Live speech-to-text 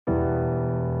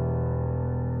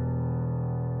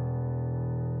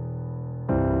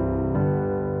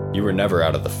You were never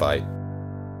out of the fight.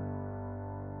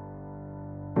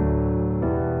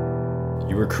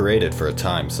 You were created for a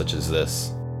time such as this.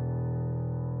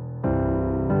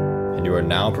 And you are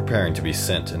now preparing to be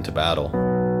sent into battle.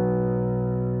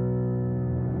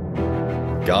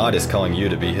 God is calling you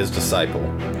to be His disciple,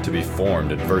 to be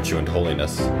formed in virtue and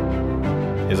holiness. He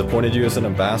has appointed you as an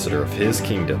ambassador of His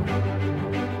kingdom,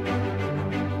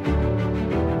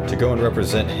 to go and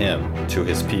represent Him to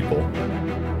His people.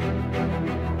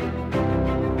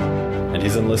 And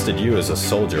He's enlisted you as a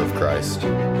soldier of Christ, to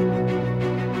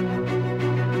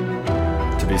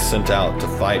be sent out to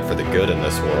fight for the good in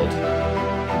this world.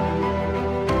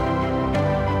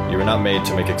 You were not made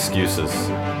to make excuses.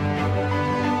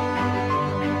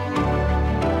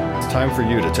 It's time for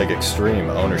you to take extreme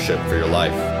ownership for your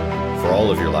life, for all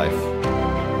of your life.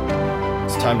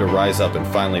 It's time to rise up and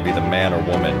finally be the man or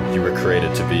woman you were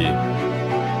created to be.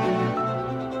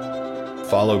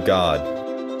 Follow God.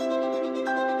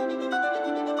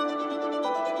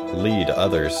 Lead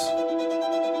others.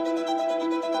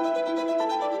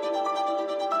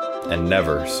 And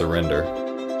never surrender.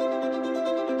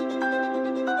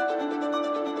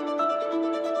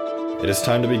 It is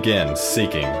time to begin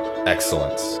seeking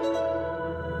excellence.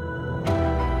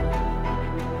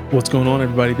 What's going on,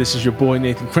 everybody? This is your boy,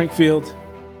 Nathan Crankfield.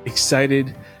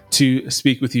 Excited to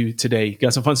speak with you today.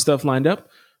 Got some fun stuff lined up.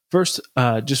 First,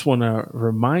 just want to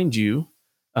remind you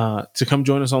to come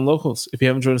join us on Locals. If you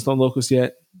haven't joined us on Locals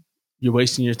yet, you're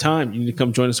wasting your time. You need to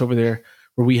come join us over there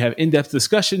where we have in-depth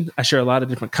discussion. I share a lot of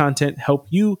different content, help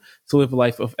you to live a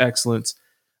life of excellence.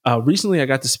 Recently, I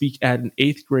got to speak at an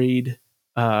 8th grade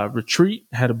retreat.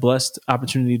 Had a blessed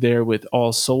opportunity there with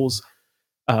All Souls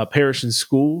Parish and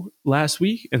School last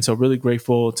week. And so really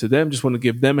grateful to them. Just want to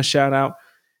give them a shout out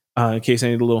in case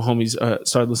any of the little homies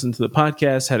started listening to the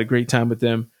podcast. Had a great time with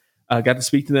them. Got to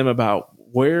speak to them about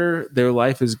where their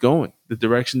life is going, the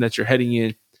direction that you're heading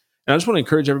in. And I just want to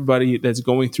encourage everybody that's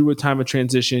going through a time of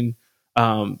transition.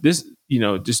 Just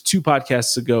 2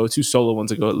 podcasts ago, 2 solo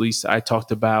ones ago, at least, I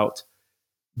talked about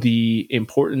the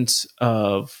importance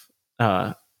of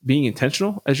being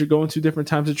intentional as you're going through different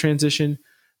times of transition,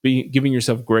 giving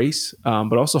yourself grace,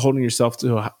 but also holding yourself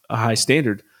to a high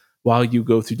standard while you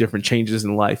go through different changes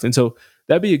in life. And so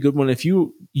that'd be a good one. If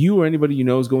you or anybody you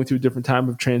know is going through a different time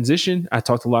of transition, I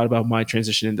talked a lot about my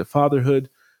transition into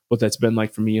fatherhood, what that's been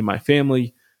like for me and my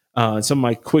family, and some of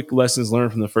my quick lessons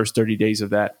learned from the first 30 days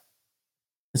of that.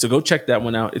 And so go check that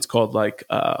one out. It's called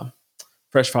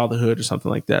Fresh Fatherhood or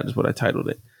something like that is what I titled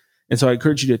it. And so I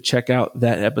encourage you to check out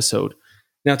that episode.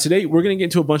 Now, today, we're going to get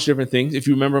into a bunch of different things. If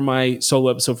you remember my solo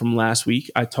episode from last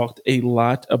week, I talked a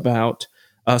lot about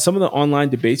some of the online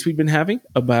debates we've been having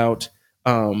about,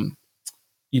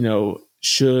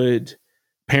 should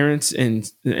parents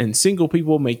and single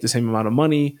people make the same amount of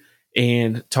money,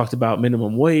 and talked about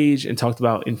minimum wage and talked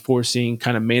about enforcing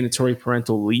kind of mandatory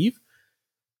parental leave,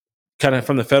 kind of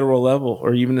from the federal level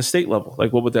or even the state level.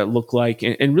 Like, what would that look like?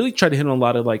 And really try to hit on a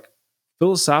lot of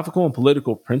philosophical and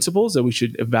political principles that we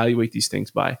should evaluate these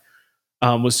things by.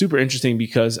 Was super interesting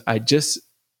because I don't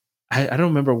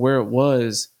remember where it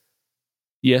was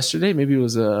yesterday. Maybe it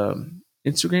was a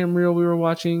Instagram reel we were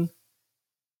watching.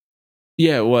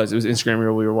 Yeah, it was Instagram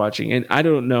reel we were watching. And I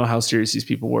don't know how serious these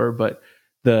people were, but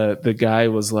the guy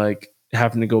was like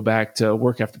having to go back to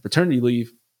work after paternity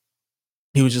leave.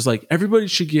 He was just like, everybody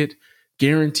should get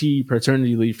guaranteed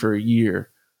paternity leave for a year.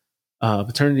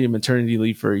 Paternity and maternity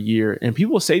leave for a year. And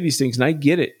people say these things, and I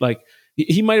get it. Like,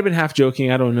 he might have been half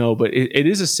joking, I don't know, but it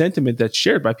is a sentiment that's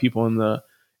shared by people in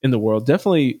the world.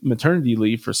 Definitely maternity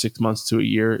leave for 6 months to a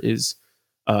year is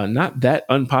not that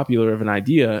unpopular of an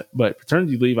idea, but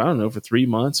paternity leave, I don't know, for 3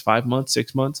 months, 5 months,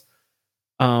 6 months.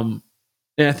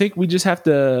 And I think we just have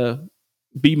to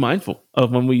be mindful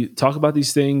of when we talk about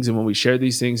these things and when we share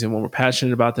these things and when we're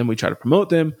passionate about them, we try to promote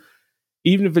them,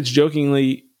 even if it's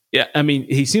jokingly. Yeah, I mean,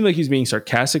 he seemed like he was being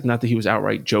sarcastic, not that he was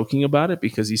outright joking about it,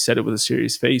 because he said it with a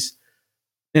serious face.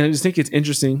 And I just think it's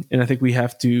interesting, and I think we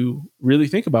have to really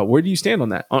think about, where do you stand on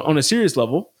that? On a serious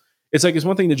level, it's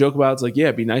one thing to joke about. It's like, yeah,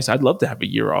 it'd be nice. I'd love to have a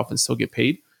year off and still get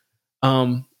paid.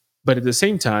 But at the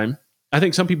same time, I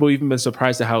think some people have even been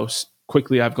surprised at how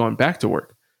quickly I've gone back to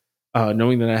work,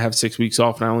 knowing that I have 6 weeks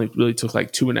off, and I only really took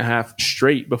 2.5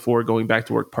 straight before going back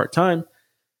to work part-time.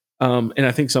 And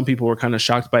I think some people were kind of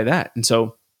shocked by that. And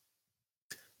so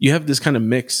you have this kind of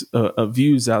mix of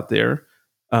views out there.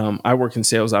 I work in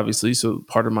sales, obviously, so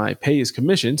part of my pay is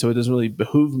commission. So it doesn't really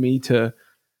behoove me to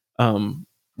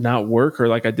not work, or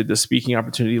like I did the speaking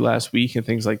opportunity last week and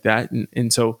things like that.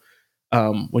 And so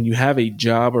when you have a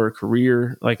job or a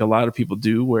career, like a lot of people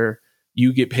do, where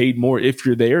you get paid more if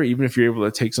you're there, even if you're able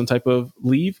to take some type of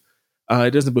leave,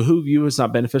 It doesn't behoove you. It's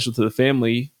not beneficial to the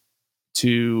family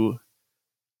to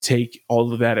take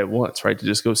all of that at once, right? To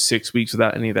just go 6 weeks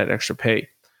without any of that extra pay.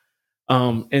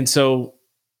 And so,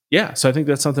 yeah, so I think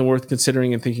that's something worth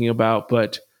considering and thinking about.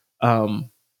 But so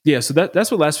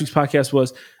that's what last week's podcast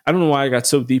was. I don't know why I got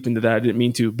so deep into that. I didn't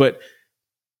mean to. But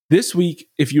this week,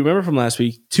 if you remember from last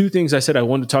week, two things I said I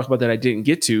wanted to talk about that I didn't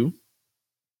get to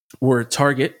were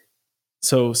Target.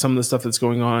 So some of the stuff that's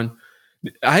going on.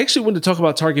 I actually wanted to talk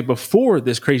about Target before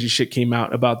this crazy shit came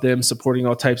out about them supporting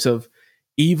all types of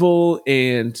evil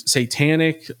and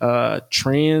satanic,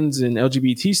 trans and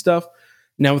LGBT stuff.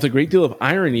 Now, with a great deal of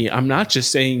irony, I'm not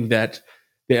just saying that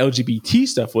the LGBT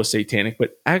stuff was satanic,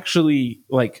 but actually,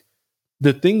 like,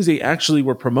 the things they actually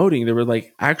were promoting, there were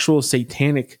like actual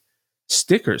satanic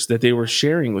stickers that they were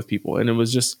sharing with people. And it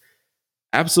was just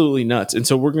absolutely nuts. And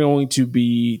so we're going to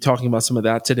be talking about some of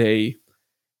that today,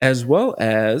 as well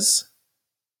as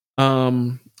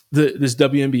this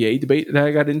WNBA debate that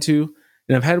I got into.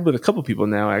 And I've had it with a couple people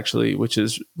now, actually, which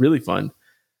is really fun.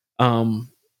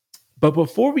 But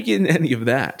before we get into any of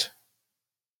that,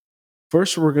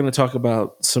 first we're going to talk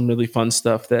about some really fun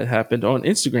stuff that happened on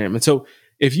Instagram. And so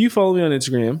if you follow me on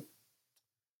Instagram,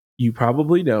 you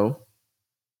probably know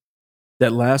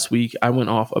that last week I went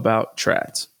off about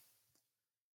trads.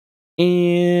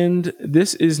 And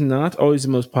this is not always the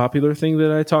most popular thing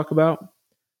that I talk about,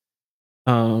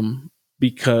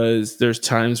 because there's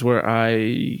times where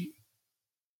I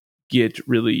get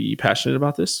really passionate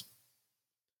about this.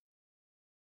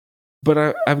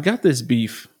 But I've got this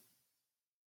beef.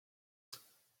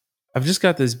 I've just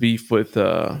got this beef with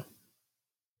some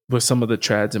of the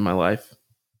trads in my life,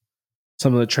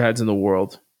 some of the trads in the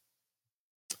world.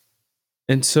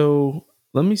 And so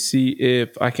let me see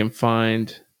if I can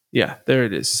find, yeah, there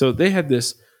it is. So they had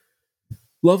this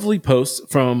lovely post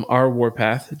from our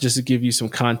Warpath, just to give you some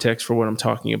context for what I'm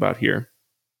talking about here.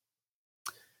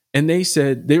 And they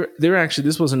said they're actually,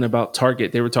 this wasn't about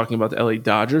Target. They were talking about the LA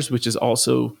Dodgers, which is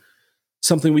also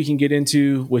something we can get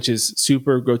into, which is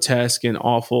super grotesque and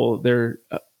awful. They're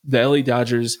the LA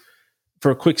Dodgers. For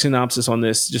a quick synopsis on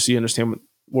this, just so you understand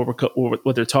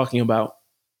what they're talking about.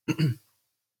 The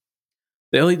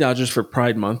LA Dodgers for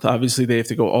Pride Month, obviously they have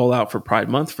to go all out for Pride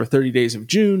Month. For 30 days of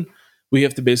June, we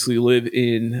have to basically live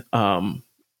in, one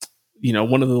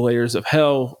of the layers of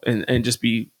hell and just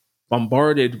be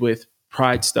bombarded with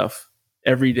Pride stuff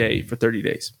every day for 30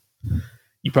 days.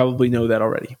 You probably know that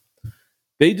already.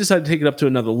 They decided to take it up to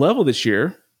another level this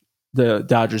year. The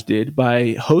Dodgers did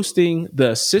by hosting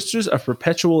the Sisters of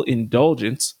Perpetual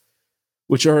Indulgence,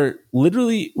 which is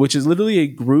literally a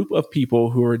group of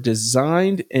people who are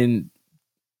designed and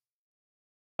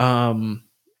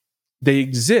they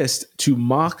exist to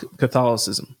mock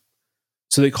Catholicism.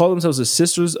 So they call themselves the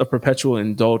Sisters of Perpetual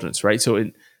Indulgence, right? So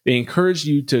they encourage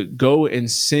you to go and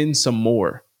sin some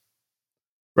more,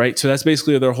 right? So that's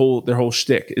basically their whole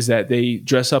shtick, is that they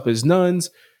dress up as nuns.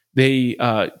 They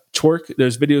twerk.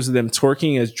 There's videos of them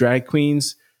twerking as drag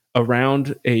queens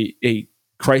around a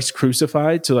Christ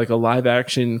crucified, to like a live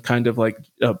action kind of like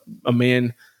a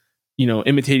man,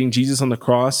 imitating Jesus on the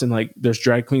cross, and like there's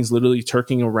drag queens literally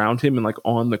twerking around him and like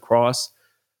on the cross.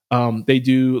 They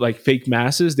do like fake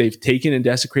masses. They've taken and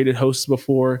desecrated hosts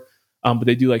before, but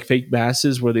they do like fake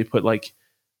masses where they put like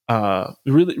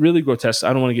really, really grotesque.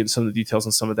 I don't want to get into some of the details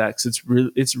on some of that because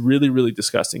it's really, really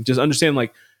disgusting. Just understand,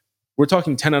 like, we're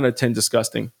talking 10 out of 10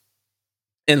 disgusting.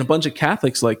 And a bunch of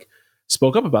Catholics like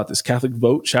spoke up about this. Catholic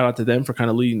Vote, shout out to them for kind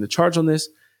of leading the charge on this.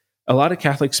 A lot of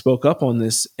Catholics spoke up on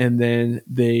this, and then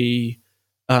they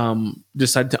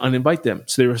decided to uninvite them.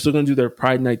 So they were still going to do their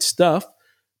Pride Night stuff,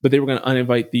 but they were going to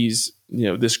uninvite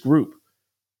this group.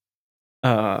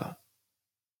 They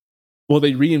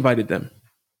re-invited them.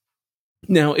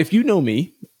 Now, if you know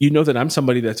me, you know that I'm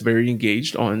somebody that's very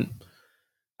engaged on.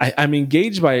 I'm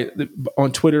engaged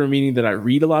on Twitter, meaning that I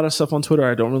read a lot of stuff on Twitter.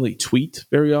 I don't really tweet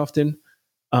very often.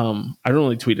 I don't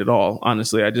really tweet at all,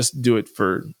 honestly. I just do it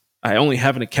I only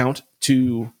have an account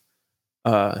to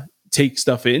take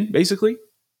stuff in, basically.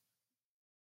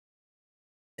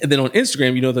 And then on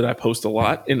Instagram, you know that I post a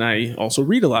lot, and I also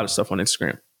read a lot of stuff on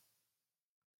Instagram.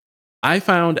 I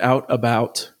found out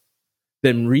about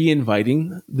them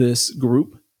re-inviting this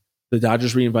group, the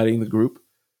Dodgers re-inviting the group,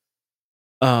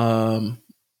 on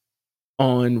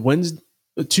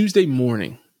Tuesday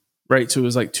morning, right? So it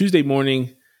was like Tuesday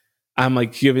morning. I'm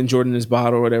like giving Jordan his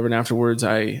bottle or whatever, and afterwards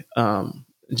I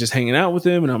just hanging out with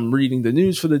him, and I'm reading the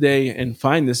news for the day and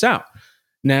find this out.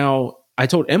 Now, I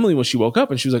told Emily when she woke up,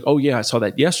 and she was like, "Oh yeah, I saw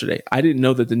that yesterday." I didn't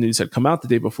know that the news had come out the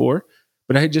day before,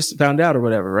 but I had just found out or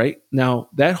whatever, right? Now,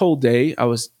 that whole day, I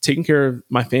was taking care of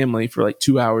my family for like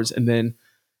 2 hours, and then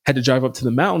had to drive up to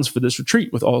the mountains for this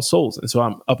retreat with All Souls. And so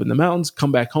I'm up in the mountains,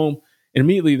 come back home, and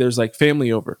immediately there's like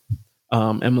family over.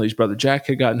 Emily's brother Jack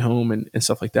had gotten home and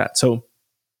stuff like that. So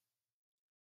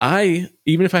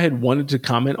even if I had wanted to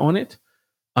comment on it,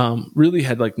 really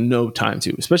had like no time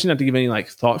to, especially not to give any like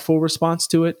thoughtful response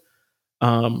to it.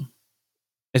 And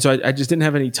so I just didn't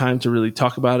have any time to really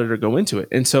talk about it or go into it.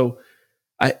 And so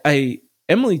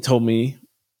Emily told me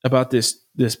about this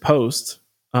post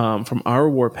from Our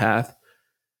Warpath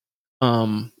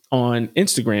on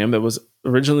Instagram that was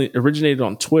originated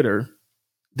on Twitter,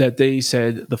 that they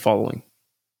said the following.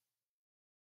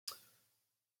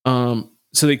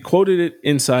 So they quoted it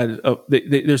inside of,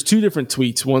 there's two different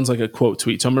tweets. One's like a quote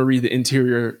tweet. So I'm going to read the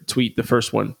interior tweet, the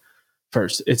first one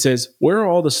first. It says, "Where are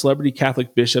all the celebrity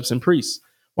Catholic bishops and priests?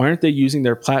 Why aren't they using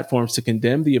their platforms to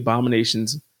condemn the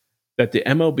abominations that the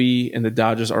MLB and the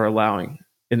Dodgers are allowing?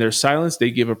 In their silence, they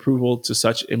give approval to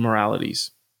such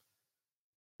immoralities."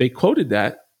 They quoted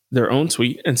that, their own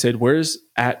tweet, and said, "Where's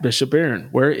at Bishop Barron?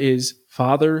 Where is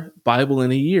Father Bible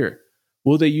in a Year?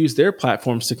 Will they use their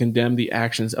platforms to condemn the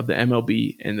actions of the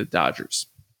MLB and the Dodgers?"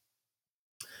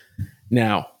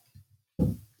 Now,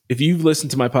 if you've listened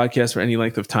to my podcast for any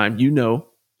length of time, you know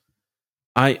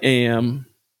I am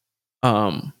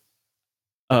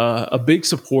a big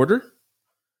supporter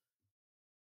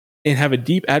and have a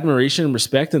deep admiration,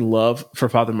 respect, and love for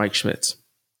Father Mike Schmitz,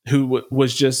 who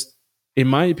was just, in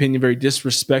my opinion, very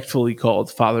disrespectfully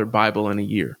called Father Bible in a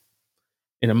Year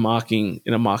in a mocking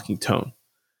tone.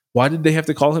 Why did they have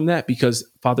to call him that?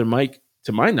 Because Father Mike,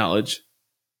 to my knowledge,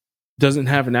 doesn't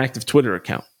have an active Twitter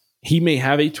account. He may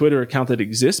have a Twitter account that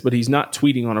exists, but he's not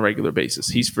tweeting on a regular basis.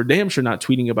 He's for damn sure not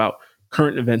tweeting about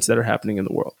current events that are happening in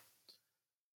the world.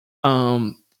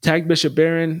 Tag Bishop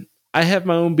Barron. I have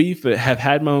my own beef, have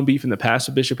had my own beef in the past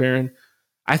with Bishop Barron.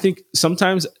 I think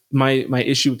sometimes my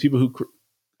issue with people who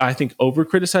I think over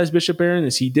criticize Bishop Barron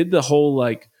is he did the whole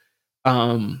like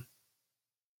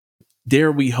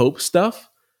dare we hope stuff.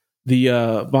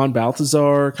 The von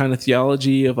Balthasar kind of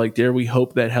theology of like, dare we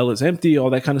hope that hell is empty, all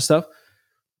that kind of stuff.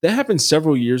 That happened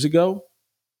several years ago,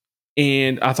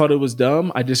 and I thought it was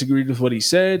dumb. I disagreed with what he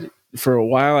said. For a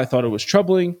while, I thought it was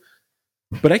troubling.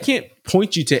 But I can't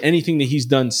point you to anything that he's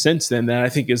done since then that I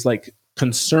think is like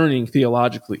concerning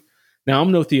theologically. Now,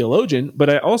 I'm no theologian, but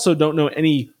I also don't know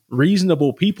any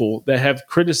reasonable people that have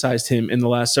criticized him in the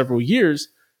last several years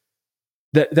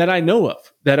that I know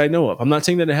of. I'm not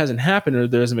saying that it hasn't happened or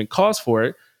there hasn't been cause for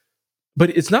it, but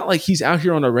it's not like he's out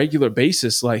here on a regular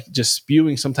basis, like just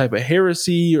spewing some type of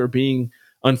heresy or being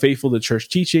unfaithful to church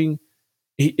teaching.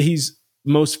 He's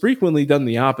most frequently done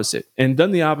the opposite, and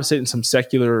done the opposite in some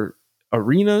secular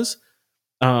arenas.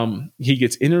 He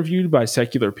gets interviewed by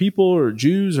secular people or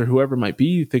Jews or whoever it might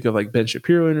be. Think of like Ben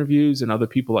Shapiro interviews and other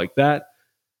people like that.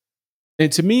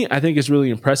 And to me, I think it's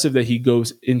really impressive that he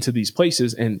goes into these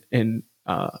places and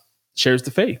shares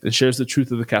the faith and shares the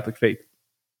truth of the Catholic faith.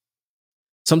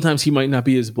 Sometimes he might not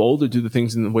be as bold or do the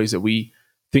things in the ways that we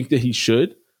think that he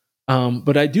should.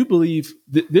 But I do believe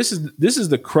this is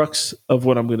the crux of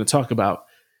what I'm going to talk about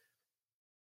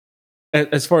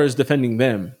as far as defending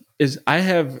them. Is I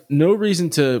have no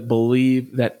reason to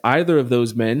believe that either of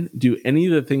those men do any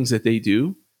of the things that they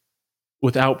do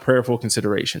without prayerful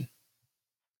consideration.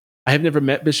 I have never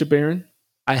met Bishop Barron.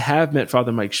 I have met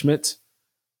Father Mike Schmitz.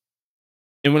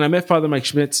 And when I met Father Mike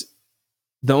Schmitz,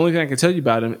 the only thing I can tell you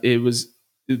about him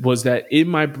was that in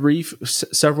my brief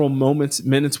several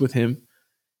minutes with him,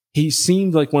 he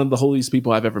seemed like one of the holiest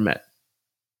people I've ever met.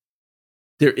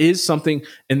 There is something,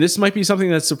 and this might be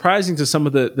something that's surprising to some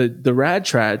of the rad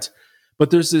trads, but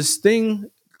there's this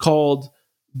thing called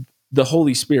the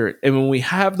Holy Spirit. And when we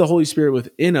have the Holy Spirit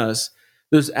within us,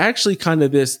 there's actually kind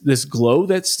of this glow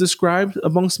that's described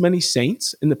amongst many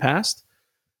saints in the past.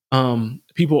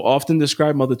 People often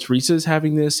describe Mother Teresa as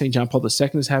having this, St. John Paul II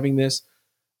as having this.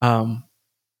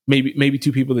 Maybe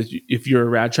two people that if you're a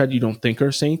rad trad, you don't think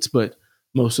are saints, but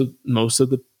most of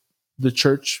the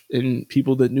church and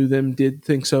people that knew them did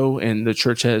think so, and the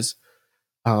church has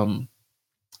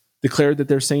declared that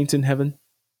they're saints in heaven.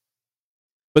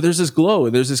 But there's this glow,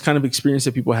 and there's this kind of experience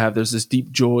that people have. There's this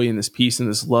deep joy and this peace and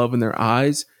this love in their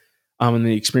eyes, and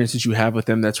the experiences you have with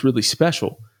them that's really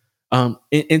special.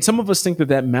 And some of us think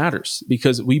that matters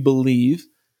because we believe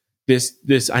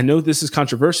this. I know this is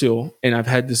controversial, and I've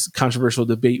had this controversial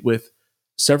debate with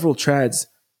several trads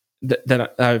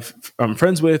that I'm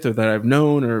friends with, or that I've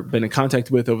known or been in contact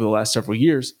with over the last several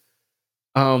years.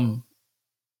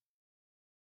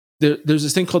 There's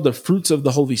this thing called the fruits of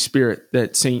the Holy Spirit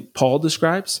that St. Paul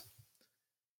describes.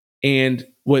 And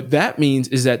what that means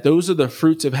is that those are the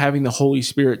fruits of having the Holy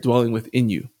Spirit dwelling within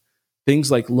you. Things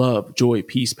like love, joy,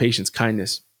 peace, patience,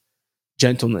 kindness,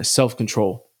 gentleness,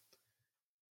 self-control.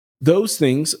 Those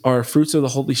things are fruits of the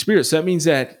Holy Spirit. So that means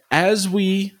that as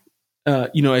we,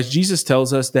 as Jesus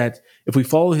tells us that if we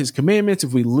follow his commandments,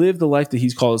 if we live the life that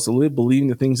he's called us to live, believing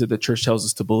the things that the church tells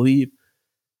us to believe,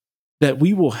 that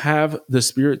we will have the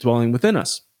Spirit dwelling within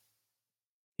us.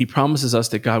 He promises us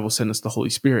that God will send us the Holy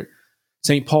Spirit.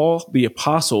 St. Paul, the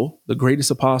apostle, the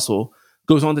greatest apostle,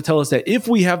 goes on to tell us that if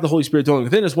we have the Holy Spirit dwelling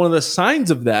within us, one of the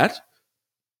signs of that,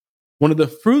 one of the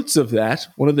fruits of that,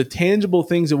 one of the tangible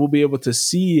things that we'll be able to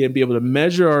see and be able to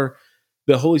measure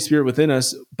the Holy Spirit within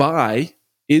us by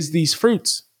is these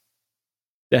fruits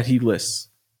that he lists.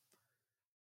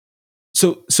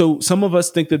 So some of us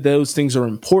think that those things are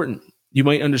important. You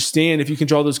might understand if you can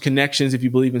draw those connections, if you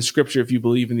believe in Scripture, if you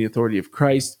believe in the authority of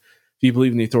Christ, if you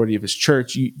believe in the authority of his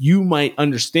church, you might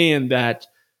understand that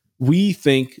we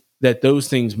think that those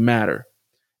things matter.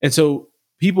 And so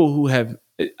people who have,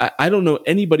 I don't know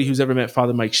anybody who's ever met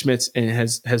Father Mike Schmitz and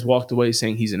has walked away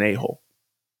saying he's an a-hole.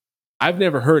 I've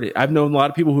never heard it. I've known a lot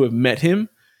of people who have met him,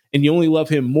 and you only love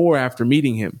him more after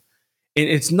meeting him. And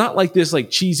it's not like this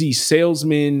like cheesy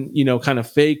salesman, kind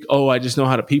of fake, oh, I just know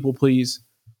how to people please.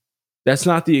 That's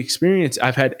not the experience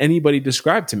I've had anybody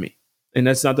describe to me. And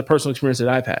that's not the personal experience that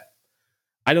I've had.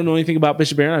 I don't know anything about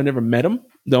Bishop Barron. I've never met him.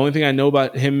 The only thing I know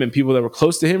about him and people that were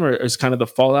close to him is kind of the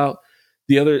fallout.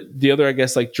 The other, I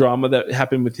guess, like drama that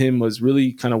happened with him was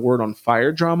really kind of word on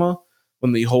fire drama,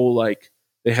 when the whole, like,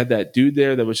 they had that dude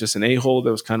there that was just an a-hole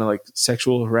that was kind of like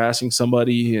sexual harassing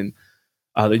somebody, and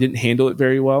they didn't handle it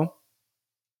very well.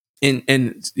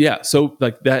 And yeah, so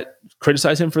like that,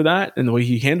 criticize him for that and the way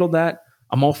he handled that.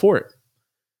 I'm all for it.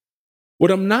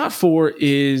 What I'm not for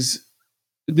is,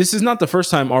 this is not the first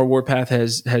time our Warpath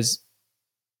has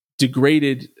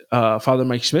degraded Father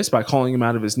Mike Schmitz by calling him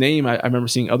out of his name. I remember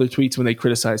seeing other tweets when they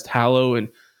criticized Hallow, and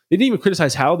they didn't even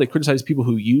criticize Hallow. They criticized people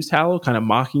who used Hallow, kind of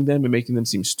mocking them and making them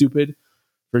seem stupid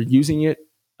for using it.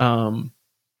 And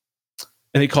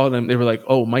they called them, they were like,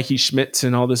 oh, Mikey Schmitz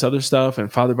and all this other stuff,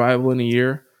 and Father Bible in a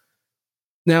year.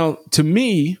 Now, to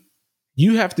me,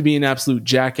 you have to be an absolute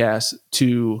jackass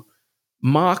to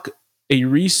mock a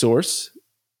resource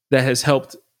that has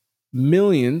helped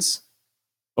millions,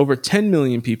 over 10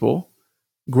 million people,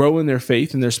 grow in their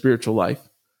faith and their spiritual life,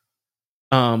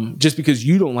 just because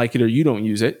you don't like it or you don't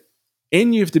use it.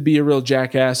 And you have to be a real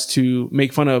jackass to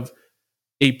make fun of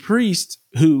a priest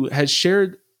who has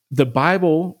shared the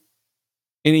Bible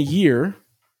in a year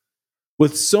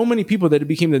with so many people that it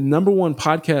became the number one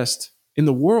podcast in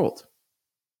the world,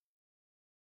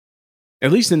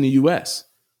 at least in the US.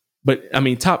 But I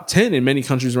mean, top 10 in many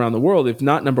countries around the world, if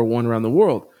not number one around the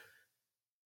world.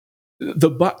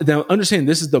 Now, understand,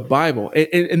 this is the Bible.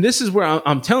 And this is where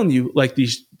I'm telling you, like,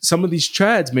 some of these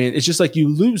trads, man, it's just like you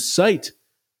lose sight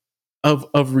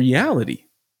of reality.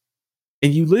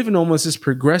 And you live in almost this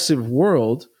progressive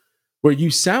world where you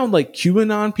sound like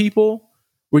QAnon people,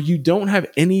 where you don't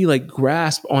have any like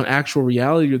grasp on actual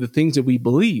reality or the things that we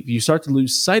believe. You start to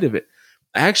lose sight of it.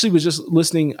 I actually was just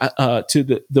listening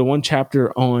to the one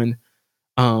chapter on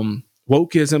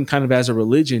wokeism kind of as a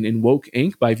religion in Woke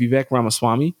Inc. by Vivek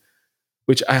Ramaswamy,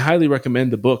 which I highly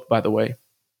recommend the book, by the way.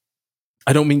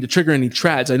 I don't mean to trigger any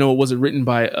trads. I know it wasn't written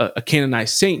by a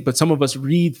canonized saint, but some of us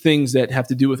read things that have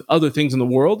to do with other things in the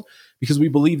world because we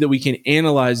believe that we can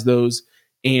analyze those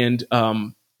and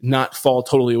not fall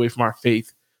totally away from our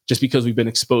faith just because we've been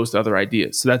exposed to other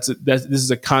ideas. So this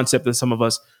is a concept that some of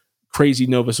us crazy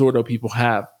Novus Ordo people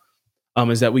have,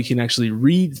 is that we can actually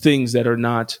read things that are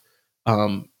not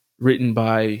written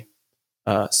by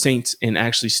saints and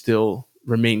actually still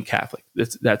remain Catholic.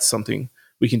 That's something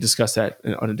we can discuss that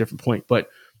on a different point. But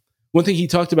one thing he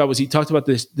talked about was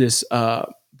this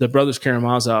the brothers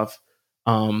Karamazov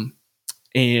and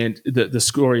the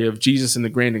story of Jesus and the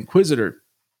Grand Inquisitor.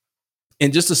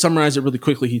 And just to summarize it really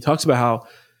quickly, he talks about how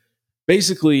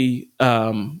basically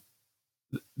in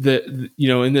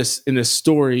this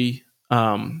story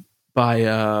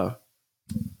by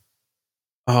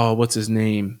what's his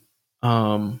name?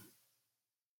 I'm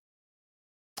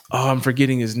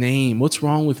forgetting his name. What's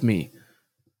wrong with me?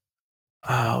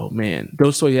 Oh man,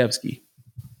 Dostoevsky.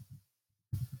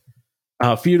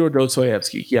 Fyodor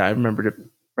Dostoevsky. Yeah, I remembered it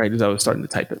right as I was starting to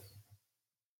type it.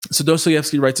 So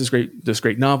Dostoevsky writes this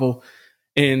great novel,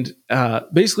 and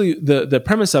basically the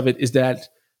premise of it is that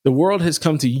the world has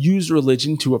come to use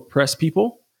religion to oppress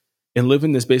people and live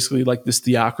in this basically like this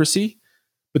theocracy,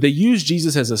 but they use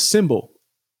Jesus as a symbol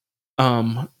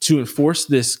to enforce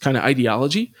this kind of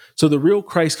ideology. So the real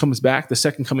Christ comes back, the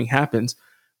second coming happens,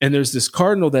 and there's this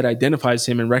cardinal that identifies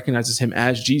him and recognizes him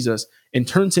as Jesus and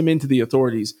turns him into the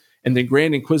authorities. And then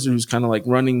Grand Inquisitor, who's kind of like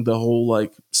running the whole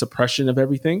like suppression of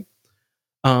everything,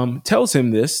 tells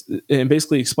him this and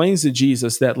basically explains to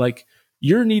Jesus that like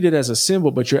you're needed as a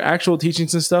symbol, but your actual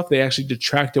teachings and stuff, they actually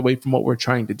detract away from what we're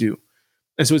trying to do.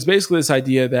 And so it's basically this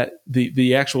idea that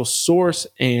the actual source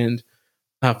and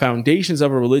foundations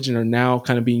of a religion are now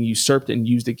kind of being usurped and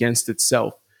used against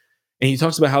itself. And he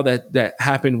talks about how that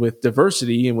happened with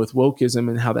diversity and with wokeism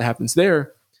and how that happens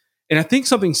there. And I think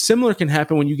something similar can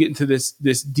happen when you get into this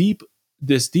deep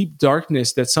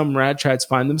darkness that some rad trads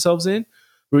find themselves in,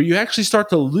 where you actually start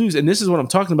to lose. And this is what I'm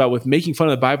talking about with making fun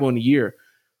of the Bible in a year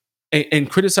and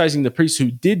criticizing the priests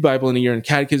who did Bible in a year and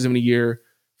catechism in a year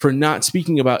for not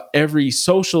speaking about every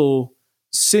social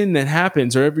sin that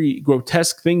happens or every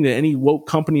grotesque thing that any woke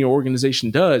company or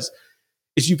organization does,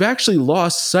 is you've actually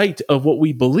lost sight of what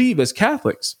we believe as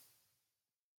Catholics.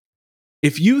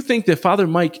 If you think that Father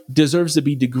Mike deserves to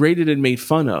be degraded and made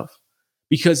fun of,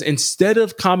 because instead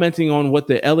of commenting on what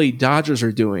the LA Dodgers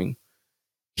are doing,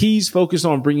 he's focused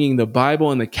on bringing the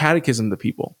Bible and the catechism to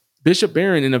people. Bishop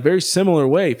Barron, in a very similar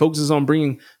way, focuses on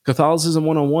bringing Catholicism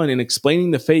 101 and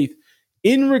explaining the faith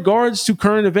in regards to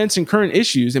current events and current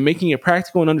issues and making it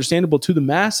practical and understandable to the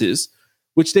masses,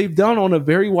 which they've done on a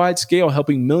very wide scale,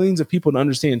 helping millions of people to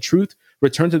understand truth,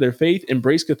 return to their faith,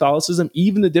 embrace Catholicism,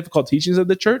 even the difficult teachings of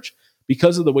the church,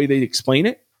 because of the way they explain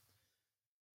it.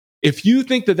 If you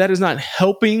think that that is not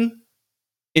helping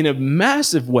in a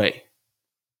massive way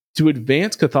to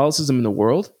advance Catholicism in the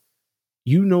world,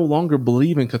 you no longer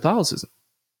believe in Catholicism.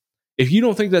 If you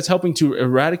don't think that's helping to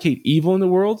eradicate evil in the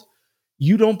world,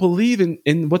 you don't believe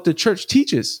in what the church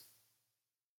teaches.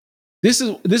 This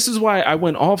is why I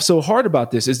went off so hard about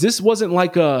this. This wasn't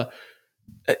like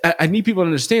I need people to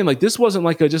understand, like, this wasn't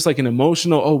like just like an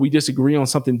emotional, oh, we disagree on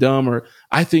something dumb, or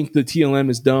I think the TLM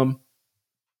is dumb.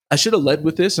 I should have led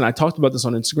with this, and I talked about this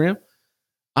on Instagram.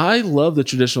 I love the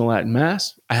traditional Latin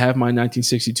Mass. I have my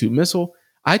 1962 Missal.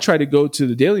 I try to go to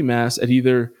the daily Mass at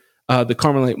either the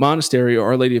Carmelite Monastery or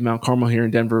Our Lady of Mount Carmel here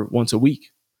in Denver once a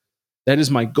week. That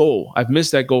is my goal. I've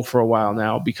missed that goal for a while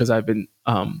now because I've been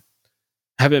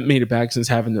haven't made it back since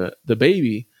having the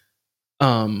baby.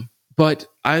 But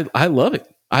I love it.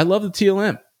 I love the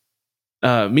TLM.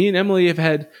 Me and Emily have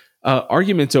had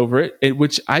arguments over it, in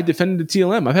which I defended the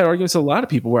TLM. I've had arguments with a lot of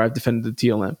people where I've defended the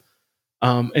TLM.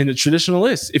 And the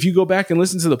traditionalists, if you go back and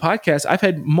listen to the podcast, I've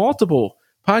had multiple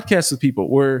podcasts with people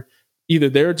where either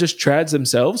they're just trads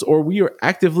themselves or we are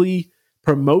actively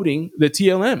promoting the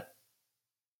TLM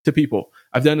to people.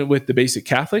 I've done it with the Basic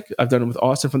Catholic. I've done it with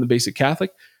Austin from the Basic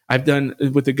Catholic. I've done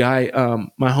it with the guy,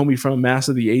 my homie from Mass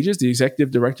of the Ages, the executive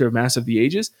director of Mass of the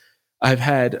Ages. I've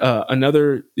had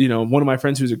another, one of my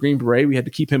friends who's a Green Beret. We had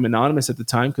to keep him anonymous at the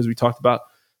time because we talked about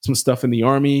some stuff in the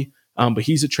Army. But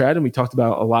he's a trad, and we talked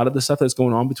about a lot of the stuff that's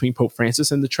going on between Pope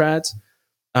Francis and the trads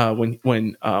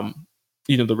when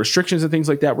the restrictions and things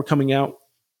like that were coming out.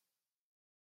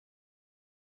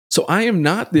 So I am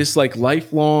not this like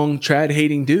lifelong trad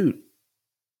hating dude.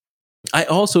 I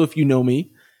also, if you know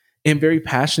me, am very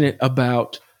passionate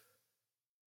about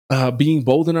being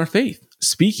bold in our faith,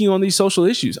 speaking on these social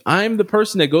issues. I'm the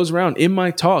person that goes around in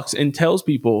my talks and tells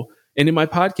people, and in my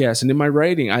podcast and in my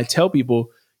writing, I tell people,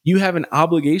 you have an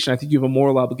obligation. I think you have a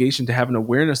moral obligation to have an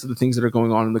awareness of the things that are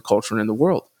going on in the culture and in the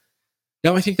world.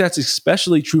 Now, I think that's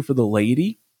especially true for the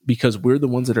laity because we're the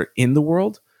ones that are in the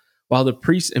world, while the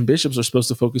priests and bishops are supposed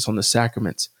to focus on the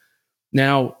sacraments.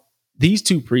 Now, these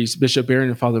two priests, Bishop Barron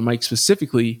and Father Mike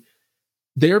specifically,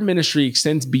 their ministry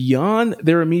extends beyond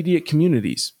their immediate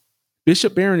communities.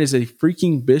 Bishop Barron is a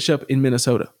freaking bishop in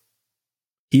Minnesota.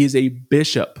 He is a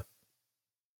bishop.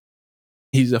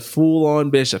 He's a full-on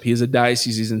bishop. He has a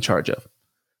diocese he's in charge of.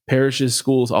 Parishes,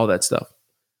 schools, all that stuff.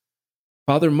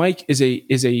 Father Mike is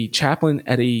a chaplain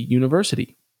at a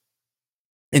university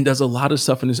and does a lot of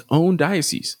stuff in his own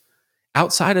diocese.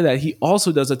 Outside of that, he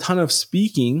also does a ton of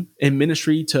speaking and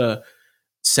ministry to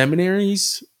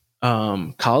seminaries,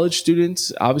 college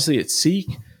students, obviously at Seek,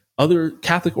 other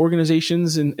Catholic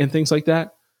organizations and things like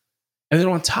that. And then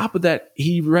on top of that,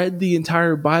 he read the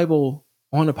entire Bible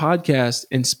on a podcast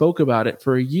and spoke about it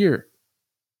for a year.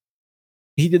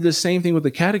 He did the same thing with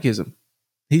the catechism.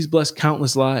 He's blessed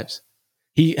countless lives.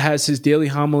 He has his daily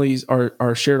homilies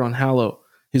are shared on Hallow.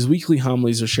 His weekly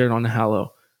homilies are shared on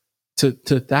Hallow to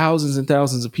thousands and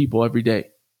thousands of people every day.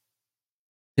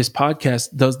 His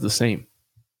podcast does the same.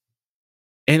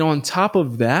 And on top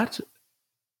of that,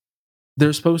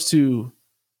 they're supposed to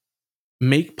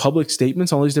make public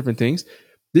statements, all these different things.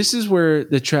 This is where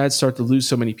the trads start to lose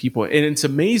so many people. And it's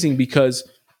amazing because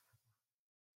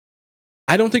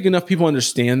I don't think enough people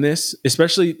understand this,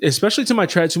 especially to my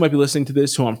trads who might be listening to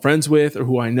this, who I'm friends with or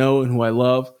who I know and who I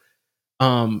love.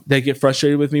 They get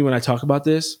frustrated with me when I talk about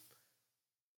this.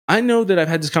 I know that I've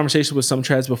had this conversation with some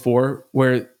trads before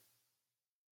where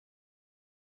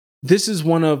this is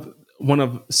one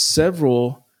of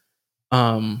several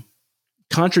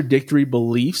contradictory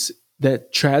beliefs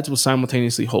that trads will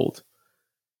simultaneously hold.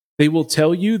 They will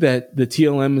tell you that the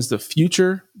TLM is the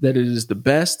future, that it is the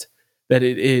best, that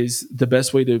it is the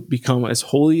best way to become as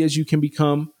holy as you can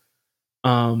become,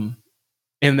 and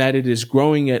that it is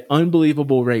growing at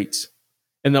unbelievable rates.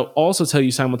 And they'll also tell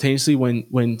you simultaneously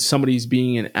when somebody's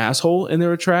being an asshole and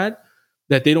they're a trad,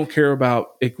 that they don't care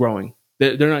about it growing.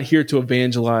 They're not here to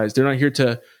evangelize. They're not here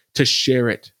to share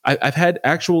it. I've had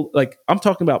actual, like, I'm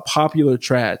talking about popular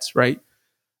trads, right?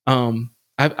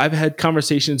 I've had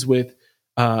conversations with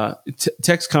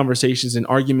text conversations and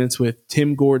arguments with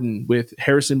Tim Gordon, with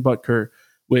Harrison Butker,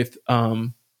 with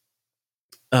the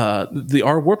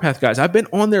Our Warpath guys. I've been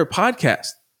on their podcast.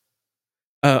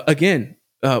 Again,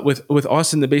 with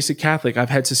Austin, the Basic Catholic. I've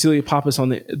had Cecilia Pappas on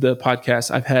the podcast.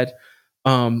 I've had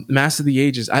Mass of the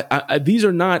Ages. These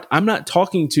are not, I'm not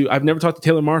talking to, I've never talked to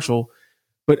Taylor Marshall,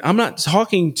 but I'm not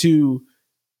talking to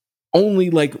only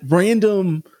like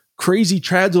random crazy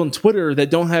trads on Twitter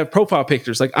that don't have profile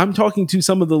pictures. Like, I'm talking to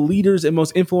some of the leaders and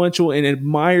most influential and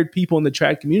admired people in the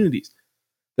trad communities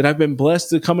that I've been blessed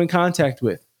to come in contact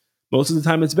with. Most of the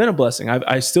time it's been a blessing.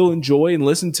 I still enjoy and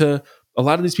listen to a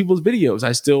lot of these people's videos.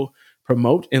 I still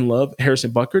promote and love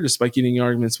Harrison Butker, despite getting in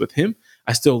arguments with him.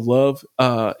 I still love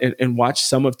and watch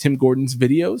some of Tim Gordon's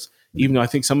videos, even though I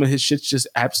think some of his shit's just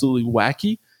absolutely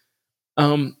wacky.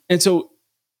 And so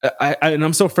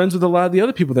I'm still friends with a lot of the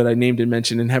other people that I named and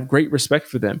mentioned and have great respect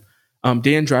for them.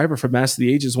 Dan Driver from Mass of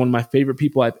the Ages is one of my favorite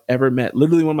people I've ever met.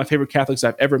 Literally one of my favorite Catholics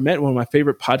I've ever met. One of my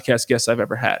favorite podcast guests I've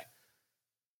ever had.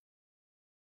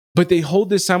 But they hold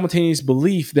this simultaneous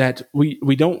belief that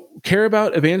we don't care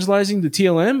about evangelizing the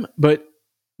TLM, but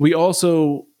we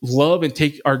also love and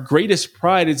take our greatest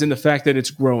pride is in the fact that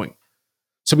it's growing.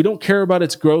 So we don't care about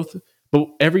its growth, but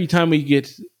every time we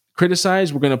get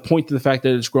criticized, we're going to point to the fact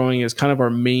that it's growing as kind of our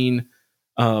main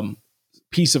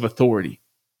piece of authority.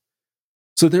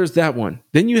 So there's that one.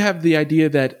 Then you have the idea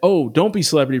that, oh, don't be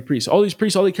celebrity priests. All these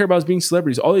priests, all they care about is being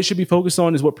celebrities. All they should be focused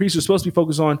on is what priests are supposed to be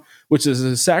focused on, which is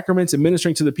the sacraments and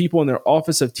ministering to the people in their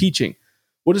office of teaching.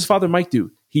 What does Father Mike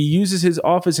do? He uses his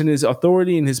office and his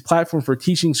authority and his platform for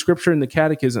teaching scripture and the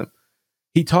catechism.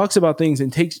 He talks about things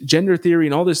and takes gender theory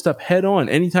and all this stuff head on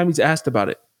anytime he's asked about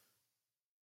it.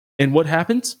 And what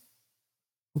happens?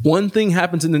 One thing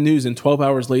happens in the news, and 12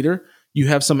 hours later, you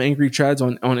have some angry trads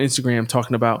on Instagram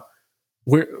talking about,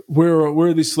 where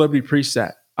are these celebrity priests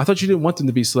at? I thought you didn't want them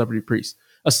to be celebrity priests.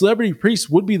 A celebrity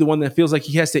priest would be the one that feels like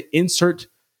he has to insert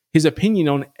his opinion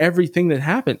on everything that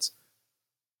happens.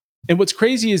 And what's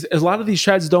crazy is a lot of these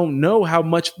trads don't know how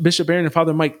much Bishop Barron and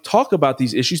Father Mike talk about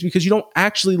these issues because you don't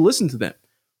actually listen to them,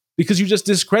 because you just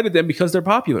discredit them because they're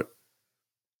popular.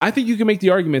 I think you can make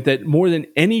the argument that more than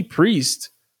any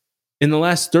priest in the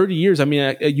last 30 years, I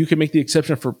mean, you can make the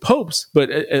exception for popes,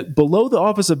 but below the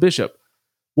office of bishop,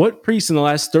 what priest in the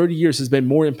last 30 years has been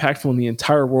more impactful in the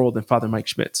entire world than Father Mike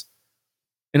Schmitz?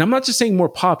 And I'm not just saying more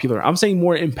popular, I'm saying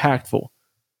more impactful.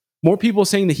 More people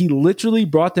saying that he literally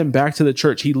brought them back to the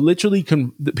church. He literally,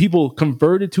 the people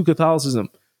converted to Catholicism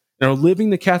and are living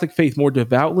the Catholic faith more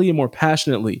devoutly and more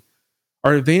passionately,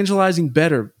 are evangelizing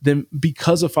better than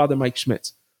because of Father Mike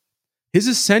Schmitz. His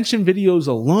Ascension videos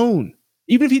alone,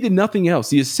 even if he did nothing else,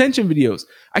 the Ascension videos,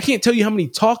 I can't tell you how many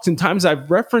talks and times I've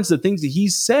referenced the things that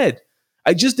he's said.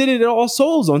 I just did it at All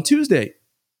Souls on Tuesday.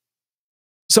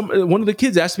 One of the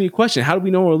kids asked me a question. How do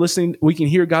we know we're listening? We can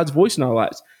hear God's voice in our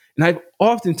lives. And I've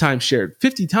oftentimes shared,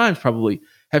 50 times probably,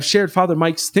 have shared Father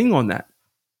Mike's thing on that.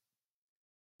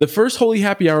 The first Holy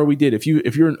Happy Hour we did, if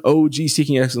you're an OG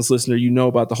Seeking Excellence listener, you know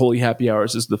about the Holy Happy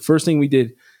Hours. This is the first thing we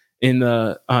did during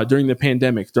the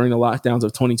pandemic, during the lockdowns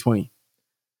of 2020.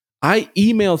 I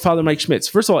emailed Father Mike Schmitz.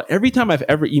 First of all, every time I've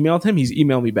ever emailed him, he's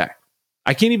emailed me back.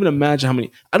 I can't even imagine how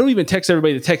many. I don't even text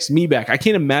everybody to text me back. I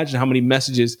can't imagine how many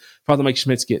messages Father Mike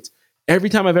Schmitz gets. Every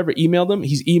time I've ever emailed him,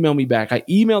 he's emailed me back. I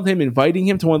emailed him inviting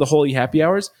him to one of the Holy Happy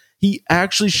Hours. He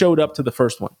actually showed up to the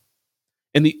first one.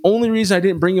 And the only reason I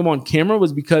didn't bring him on camera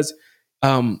was because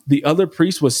the other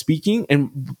priest was speaking.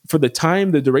 And for the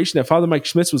duration that Father Mike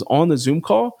Schmitz was on the Zoom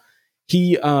call,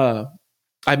 I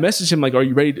messaged him like, are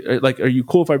you ready? Are you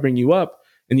cool if I bring you up?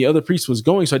 And the other priest was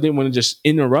going, so I didn't want to just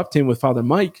interrupt him with Father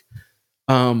Mike.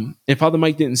 And Father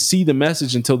Mike didn't see the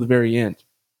message until the very end.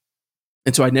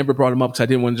 And so I never brought him up because I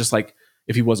didn't want to just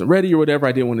if he wasn't ready or whatever,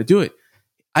 I didn't want to do it.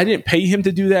 I didn't pay him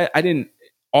to do that. I didn't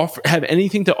have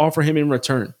anything to offer him in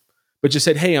return, but just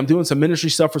said, hey, I'm doing some ministry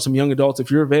stuff for some young adults.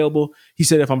 If you're available, he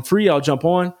said, if I'm free, I'll jump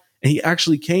on. And he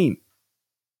actually came.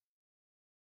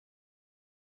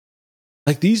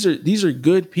 Like these are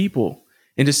good people.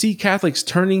 And to see Catholics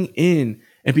turning in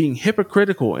and being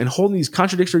hypocritical and holding these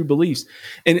contradictory beliefs.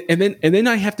 And then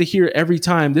I have to hear every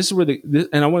time, this is where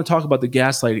and I want to talk about the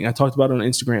gaslighting. I talked about it on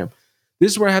Instagram.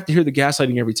 This is where I have to hear the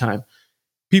gaslighting every time.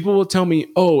 People will tell me,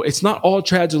 oh, it's not all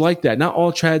trads are like that. Not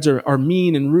all trads are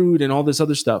mean and rude and all this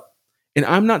other stuff. And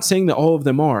I'm not saying that all of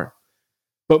them are.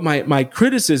 But my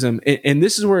criticism, and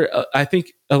this is where I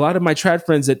think a lot of my trad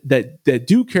friends that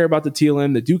do care about the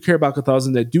TLM, that do care about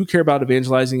Catholicism, that do care about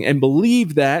evangelizing, and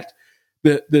believe that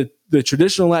the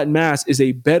traditional Latin Mass is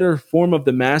a better form of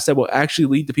the Mass that will actually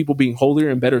lead to people being holier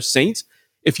and better saints.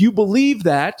 If you believe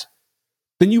that,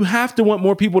 then you have to want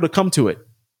more people to come to it.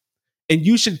 And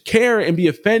you should care and be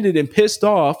offended and pissed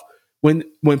off when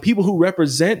people who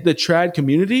represent the trad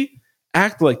community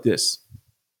act like this.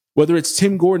 Whether it's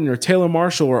Tim Gordon or Taylor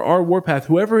Marshall or R. Warpath,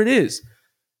 whoever it is,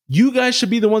 you guys should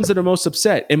be the ones that are most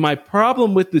upset. And my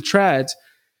problem with the trads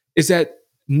is that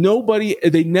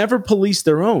they never police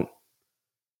their own.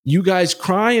 You guys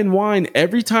cry and whine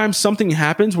every time something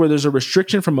happens where there's a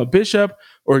restriction from a bishop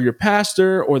or your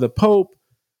pastor or the Pope,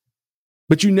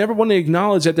 but you never want to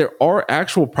acknowledge that there are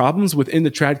actual problems within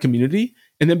the trad community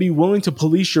and then be willing to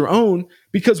police your own.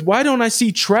 Because why don't I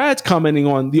see trads commenting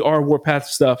on the R. Warpath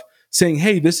stuff saying,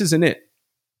 hey, this isn't it?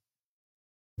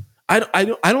 I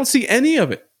don't see any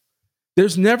of it.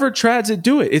 There's never trads that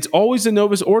do it. It's always the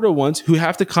Novus Ordo ones who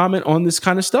have to comment on this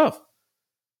kind of stuff.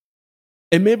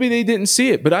 And maybe they didn't see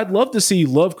it, but I'd love to see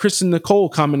Love Kristen Nicole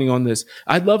commenting on this.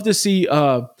 I'd love to see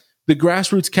the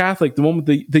Grassroots Catholic, the one with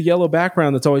the yellow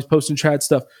background that's always posting trad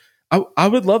stuff. I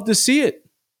would love to see it.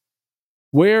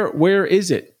 Where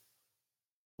is it?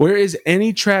 Where is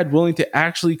any trad willing to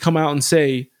actually come out and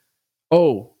say,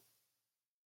 oh,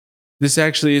 this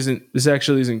actually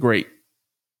isn't great?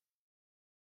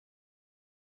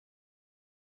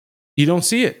 You don't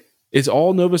see it. It's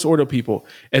all Novus Ordo people.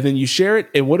 And then you share it,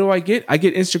 and what do I get? I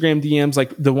get Instagram DMs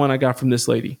like the one I got from this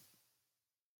lady.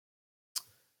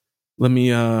 Let me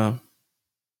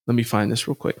find this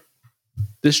real quick.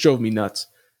 This drove me nuts.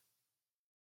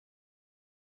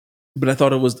 But I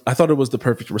thought it was the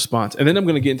perfect response. And then I'm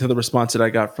going to get into the response that I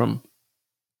got from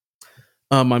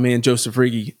my man Joseph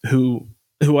Riggi, who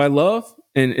I love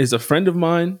and is a friend of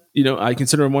mine. You know, I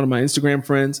consider him one of my Instagram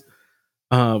friends.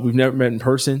 We've never met in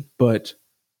person, but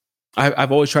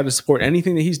I've always tried to support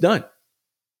anything that he's done.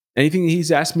 Anything that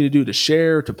he's asked me to do, to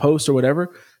share, to post, or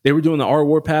whatever. They were doing the R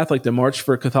Warpath, like the March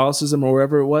for Catholicism or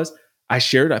wherever it was. I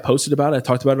shared, I posted about it, I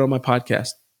talked about it on my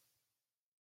podcast.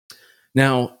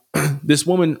 Now, this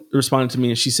woman responded to me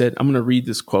and she said, I'm going to read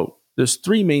this quote. There's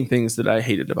 3 main things that I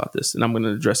hated about this, and I'm going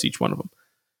to address each one of them.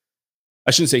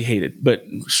 I shouldn't say hated, but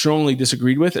strongly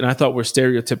disagreed with, and I thought were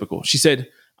stereotypical. She said,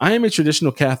 I am a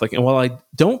traditional Catholic, and while I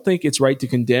don't think it's right to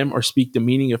condemn or speak the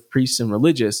meaning of priests and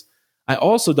religious, I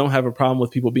also don't have a problem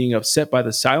with people being upset by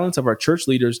the silence of our church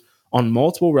leaders on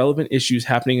multiple relevant issues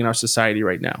happening in our society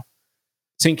right now.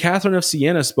 St. Catherine of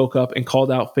Siena spoke up and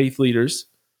called out faith leaders.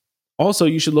 Also,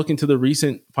 you should look into the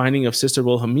recent finding of Sister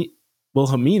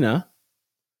Wilhelmina,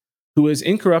 who is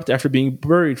incorrupt after being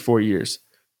buried 4 years,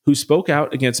 who spoke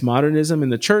out against modernism in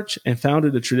the church and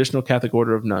founded a traditional Catholic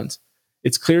order of nuns.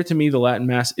 It's clear to me the Latin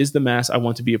Mass is the Mass I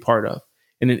want to be a part of.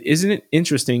 And isn't it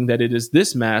interesting that it is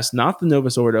this Mass, not the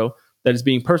Novus Ordo, that is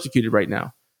being persecuted right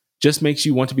now? Just makes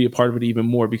you want to be a part of it even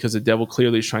more because the devil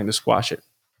clearly is trying to squash it.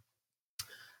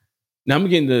 Now I'm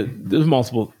getting to, there's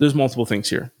multiple things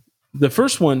here. The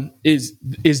first one is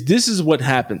this is what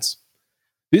happens.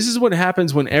 This is what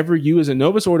happens whenever you as a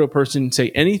Novus Ordo person say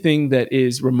anything that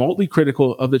is remotely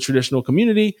critical of the traditional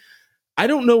community. I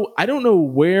don't know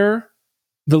where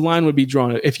the line would be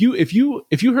drawn. If you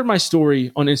heard my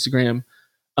story on Instagram,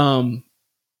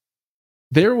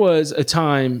 there was a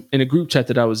time in a group chat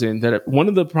that I was in that one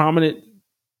of the prominent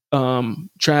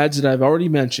trads that I've already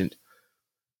mentioned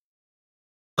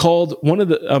called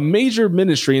a major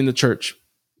ministry in the church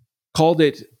called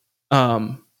it,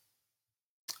 I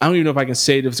don't even know if I can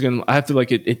say it. I have to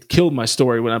it killed my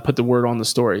story when I put the word on the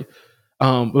story.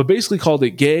 But basically called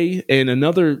it gay and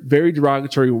another very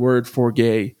derogatory word for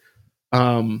gay.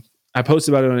 I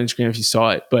posted about it on Instagram if you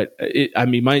saw it, but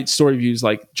my story views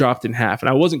dropped in half, and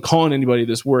I wasn't calling anybody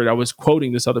this word. I was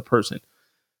quoting this other person.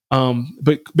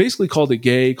 But basically called it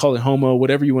gay, called it homo,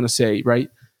 whatever you want to say, right?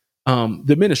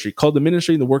 The ministry, called the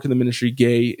ministry, the work of the ministry,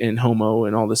 gay and homo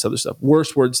and all this other stuff.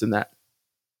 Worse words than that.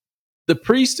 The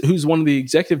priest, who's one of the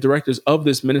executive directors of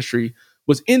this ministry,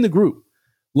 was in the group,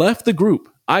 left the group.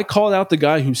 I called out the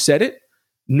guy who said it.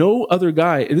 No other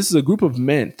guy, and this is a group of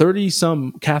men,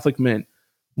 30-some Catholic men.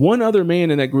 One other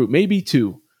man in that group, maybe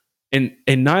 2, and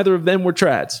neither of them were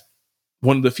trads.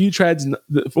 one of the few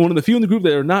in the group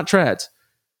that are not trads,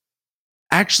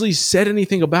 actually said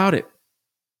anything about it.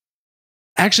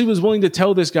 Actually was willing to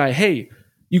tell this guy, hey,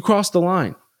 you crossed the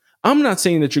line. I'm not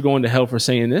saying that you're going to hell for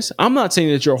saying this. I'm not saying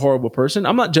that you're a horrible person.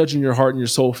 I'm not judging your heart and your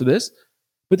soul for this,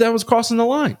 but that was crossing the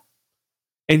line.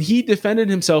 And he defended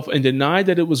himself and denied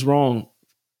that it was wrong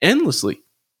endlessly.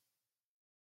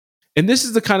 And this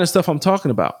is the kind of stuff I'm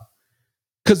talking about.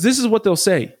 Because this is what they'll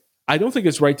say. I don't think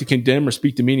it's right to condemn or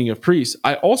speak the meaning of priests.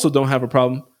 I also don't have a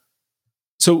problem.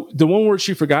 So the one word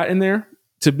she forgot in there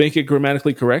to make it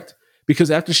grammatically correct,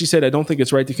 because after she said, I don't think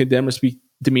it's right to condemn or speak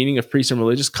the meaning of priests and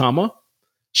religious, comma,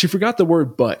 she forgot the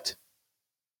word but.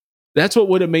 That's what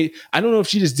would have made, I don't know if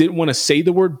she just didn't want to say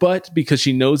the word but because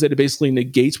she knows that it basically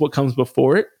negates what comes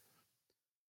before it.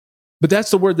 But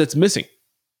that's the word that's missing.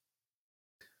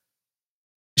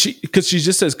 Because she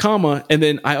just says comma, and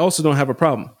then I also don't have a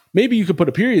problem. Maybe you could put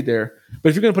a period there, but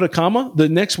if you're going to put a comma, the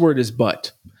next word is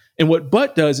but. And what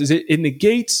but does is it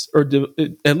negates or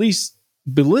at least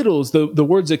belittles the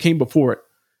words that came before it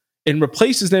and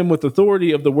replaces them with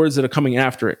authority of the words that are coming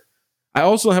after it. I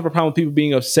also have a problem with people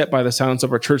being upset by the silence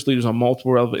of our church leaders on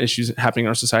multiple relevant issues happening in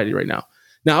our society right now.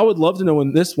 Now, I would love to know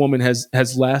when this woman has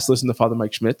last listened to Father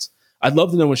Mike Schmitz. I'd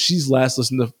love to know when she's last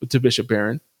listened to Bishop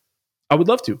Barron. I would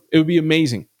love to. It would be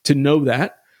amazing to know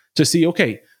that, to see,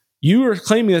 okay, you are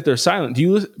claiming that they're silent.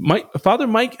 Father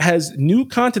Mike has new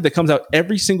content that comes out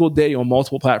every single day on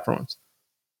multiple platforms.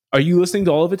 Are you listening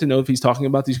to all of it to know if he's talking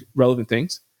about these relevant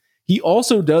things? He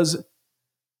also does,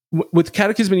 with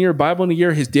Catechism in a Year, Bible in a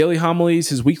Year, his daily homilies,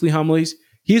 his weekly homilies,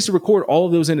 he has to record all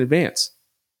of those in advance.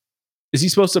 Is he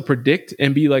supposed to predict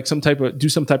and be like do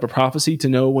some type of prophecy to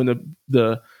know when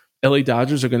the LA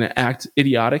Dodgers are going to act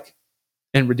idiotic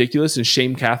and ridiculous and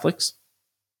shame Catholics?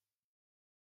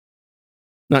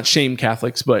 Not shame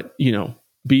Catholics, but,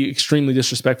 be extremely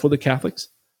disrespectful to Catholics.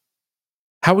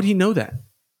 How would he know that?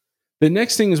 The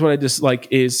next thing is what I dislike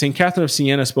is St. Catherine of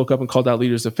Siena spoke up and called out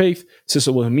leaders of faith.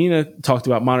 Sister Wilhelmina talked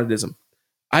about modernism.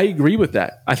 I agree with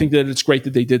that. I think that it's great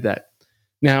that they did that.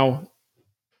 Now,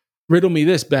 riddle me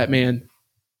this, Batman.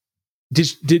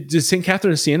 Did St.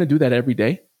 Catherine of Siena do that every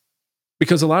day?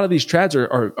 Because a lot of these trads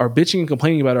are bitching and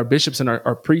complaining about our bishops and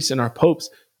our priests and our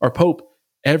pope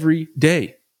every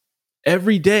day.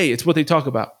 Every day, it's what they talk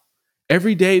about.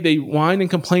 Every day, they whine and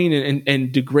complain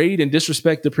and degrade and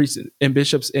disrespect the priests and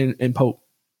bishops and pope.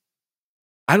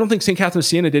 I don't think St. Catherine of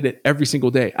Siena did it every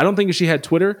single day. I don't think if she had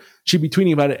Twitter, she'd be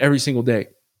tweeting about it every single day.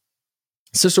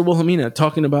 Sister Wilhelmina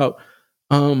talking about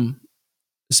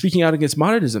speaking out against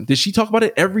modernism. Did she talk about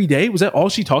it every day? Was that all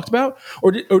she talked about?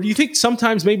 Or do you think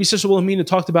sometimes maybe Sister Wilhelmina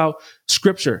talked about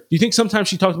scripture? Do you think sometimes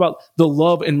she talked about the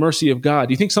love and mercy of God?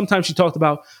 Do you think sometimes she talked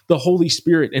about the Holy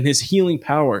Spirit and his healing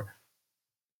power?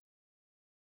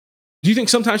 Do you think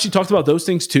sometimes she talked about those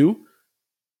things too?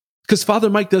 Because Father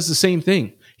Mike does the same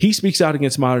thing. He speaks out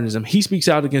against modernism. He speaks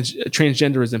out against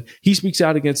transgenderism. He speaks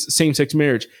out against same-sex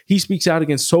marriage. He speaks out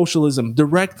against socialism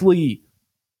directly.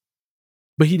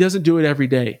 But he doesn't do it every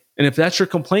day. And if that's your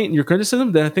complaint and your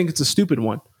criticism, then I think it's a stupid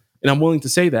one. And I'm willing to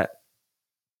say that.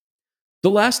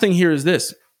 The last thing here is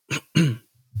this.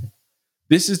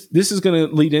 This is going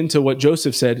to lead into what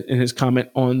Joseph said in his comment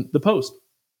on the post.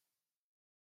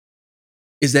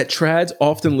 Is that trads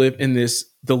often live in this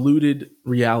diluted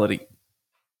reality.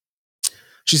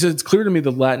 She said, it's clear to me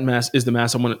the Latin Mass is the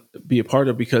Mass I want to be a part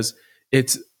of because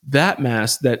it's that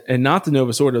Mass that, and not the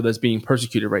Novus Ordo, that's being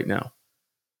persecuted right now.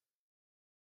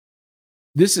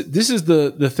 This is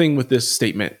the thing with this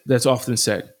statement that's often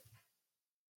said.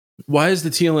 Why is the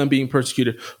TLM being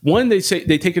persecuted? One, they take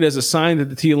it as a sign that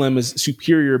the TLM is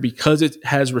superior because it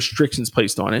has restrictions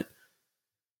placed on it,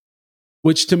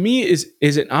 which to me the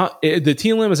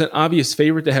TLM is an obvious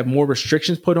favorite to have more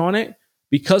restrictions put on it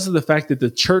because of the fact that the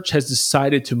church has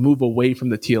decided to move away from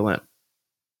the TLM.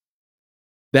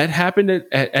 That happened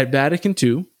at Vatican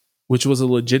II, which was a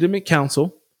legitimate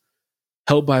council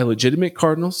held by legitimate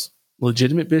cardinals,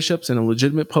 legitimate bishops, and a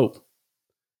legitimate pope.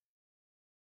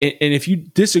 And if you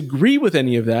disagree with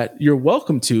any of that, you're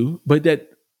welcome to, but that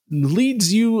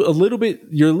leads you a little bit,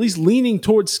 you're at least leaning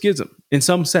towards schism in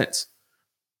some sense.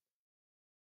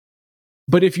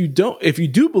 But if you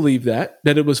do believe that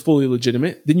it was fully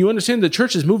legitimate, then you understand the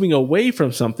church is moving away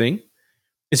from something.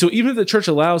 And so even if the church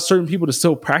allows certain people to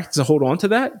still practice and hold on to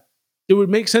that, it would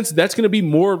make sense that's going to be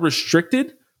more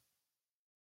restricted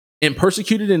and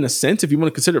persecuted in a sense, if you want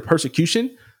to consider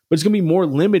persecution, but it's going to be more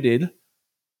limited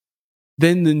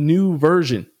than the new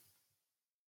version,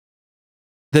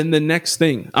 than the next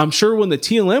thing. I'm sure when the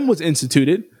TLM was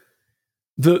instituted,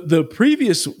 the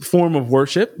previous form of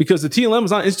worship, because the TLM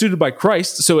was not instituted by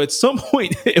Christ, so at some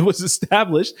point it was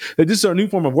established that this is our new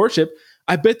form of worship.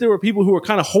 I bet there were people who were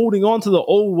kind of holding on to the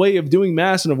old way of doing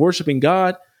Mass and of worshiping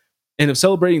God and of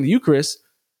celebrating the Eucharist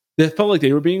that felt like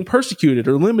they were being persecuted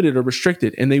or limited or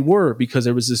restricted. And they were, because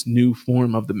there was this new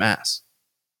form of the Mass.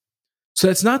 So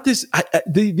that's not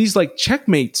these like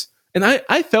checkmates. And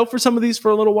I fell for some of these for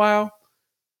a little while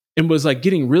and was like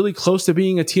getting really close to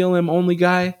being a TLM only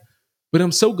guy. But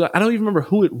I'm so glad. I don't even remember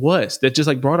who it was that just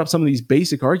like brought up some of these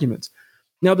basic arguments.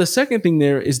 Now, the second thing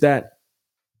there is that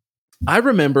I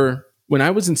remember when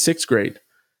I was in 6th grade,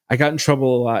 I got in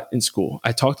trouble a lot in school.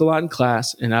 I talked a lot in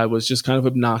class and I was just kind of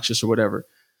obnoxious or whatever.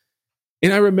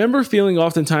 And I remember feeling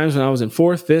oftentimes when I was in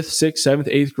 4th, 5th, 6th,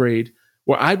 7th, 8th grade,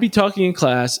 where I'd be talking in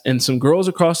class and some girls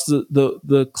across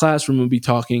the classroom would be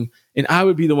talking and I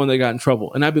would be the one that got in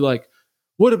trouble. And I'd be like,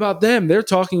 what about them? They're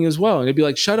talking as well. And they'd be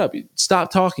like, shut up,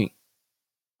 stop talking.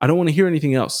 I don't want to hear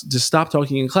anything else. Just stop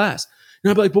talking in class. And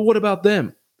I'd be like, but what about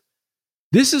them?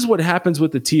 This is what happens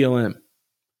with the TLM.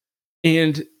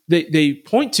 And they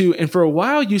point to, and for a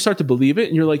while you start to believe it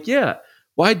and you're like, yeah,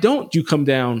 why don't you come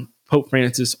down, Pope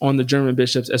Francis, on the German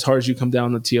bishops as hard as you come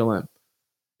down the TLM?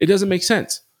 It doesn't make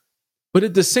sense. But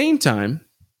at the same time,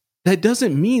 that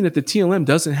doesn't mean that the TLM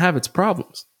doesn't have its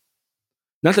problems.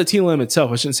 Not the TLM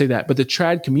itself, I shouldn't say that, but the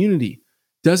trad community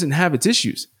doesn't have its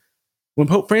issues. When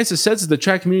Pope Francis says that the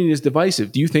trad community is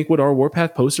divisive, do you think what our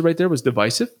Warpath posted right there was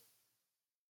divisive?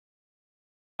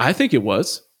 I think it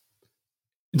was.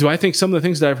 Do I think some of the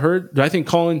things that I've heard, do I think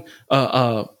calling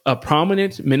a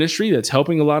prominent ministry that's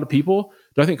helping a lot of people,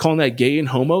 do I think calling that gay and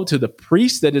homo to the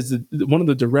priest that is one of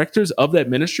the directors of that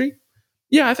ministry?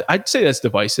 Yeah, I'd say that's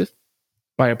divisive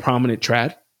by a prominent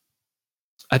trad.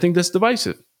 I think that's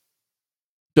divisive.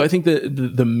 Do I think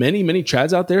that the many, many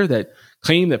trads out there that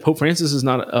claim that Pope Francis is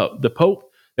not the Pope,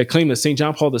 that claim that St.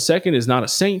 John Paul II is not a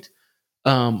saint,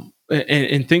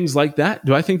 and things like that,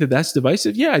 do I think that that's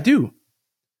divisive? Yeah, I do.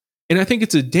 And I think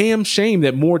it's a damn shame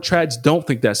that more trads don't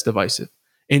think that's divisive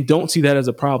and don't see that as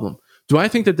a problem. Do I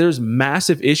think that there's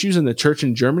massive issues in the church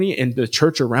in Germany and the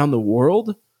church around the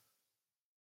world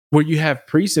where you have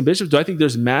priests and bishops? Do I think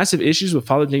there's massive issues with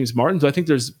Father James Martin? Do I think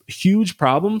there's huge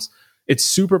problems? It's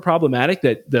super problematic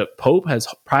that the Pope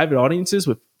has private audiences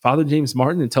with Father James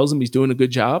Martin and tells him he's doing a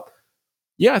good job.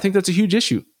 Yeah, I think that's a huge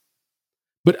issue.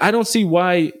 But I don't see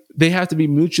why they have to be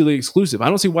mutually exclusive. I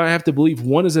don't see why I have to believe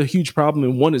one is a huge problem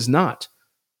and one is not.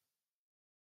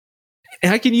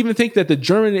 And I can even think that the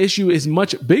German issue is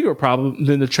much bigger problem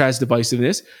than the trans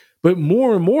divisiveness. But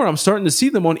more and more, I'm starting to see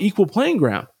them on equal playing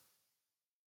ground.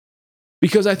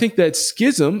 Because I think that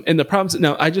schism and the problems.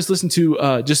 Now, I just listened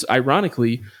to, just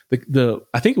ironically,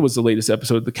 I think it was the latest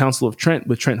episode, the Council of Trent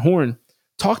with Trent Horn,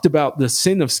 talked about the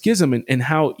sin of schism and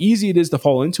how easy it is to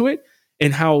fall into it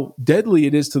and how deadly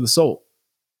it is to the soul.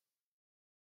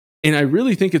 And I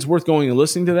really think it's worth going and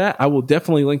listening to that. I will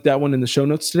definitely link that one in the show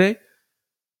notes today.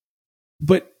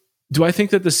 But do I think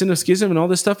that the sin of schism and all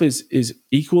this stuff is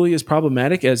equally as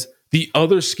problematic as the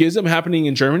other schism happening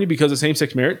in Germany because of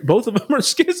same-sex marriage? Both of them are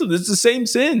schisms. It's the same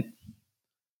sin.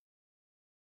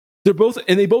 They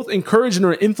both encourage and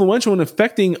are influential in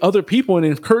affecting other people and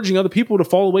encouraging other people to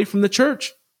fall away from the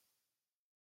church.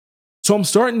 So I'm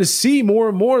starting to see more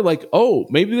and more like, oh,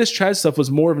 maybe this trad stuff was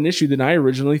more of an issue than I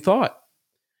originally thought.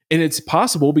 And it's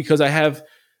possible because I have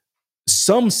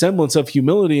some semblance of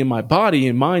humility in my body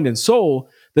and mind and soul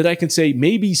that I can say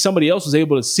maybe somebody else was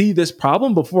able to see this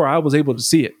problem before I was able to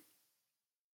see it.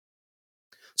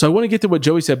 So I want to get to what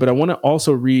Joey said, but I want to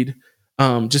also read,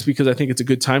 just because I think it's a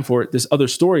good time for it, this other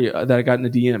story that I got in the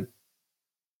DM.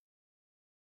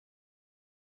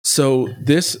 So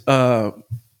this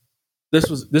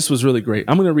was really great.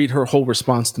 I'm going to read her whole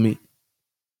response to me.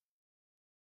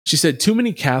 She said, too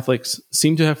many Catholics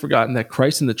seem to have forgotten that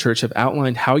Christ and the church have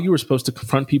outlined how you are supposed to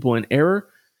confront people in error,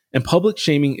 and public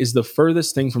shaming is the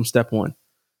furthest thing from step one.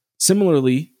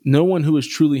 Similarly, no one who is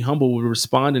truly humble would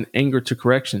respond in anger to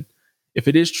correction. If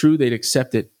it is true, they'd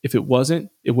accept it. If it wasn't,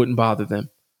 it wouldn't bother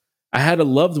them. I had a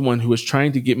loved one who was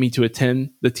trying to get me to attend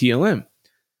the TLM.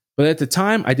 But at the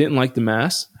time, I didn't like the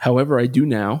Mass. However, I do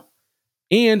now.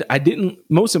 And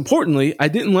most importantly, I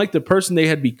didn't like the person they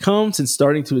had become since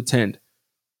starting to attend.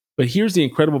 But here's the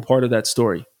incredible part of that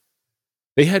story.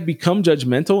 They had become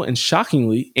judgmental and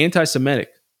shockingly anti-Semitic.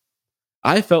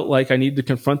 I felt like I needed to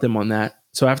confront them on that.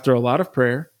 So after a lot of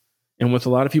prayer and with a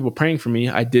lot of people praying for me,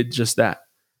 I did just that.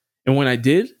 And when I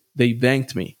did, they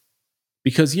thanked me.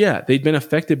 Because yeah, they'd been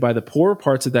affected by the poorer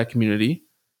parts of that community.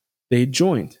 They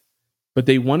joined, but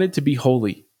they wanted to be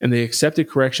holy and they accepted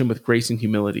correction with grace and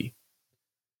humility.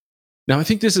 Now, I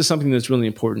think this is something that's really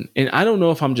important. And I don't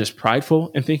know if I'm just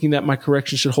prideful and thinking that my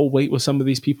correction should hold weight with some of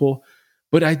these people,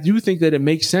 but I do think that it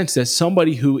makes sense that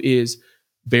somebody who is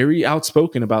very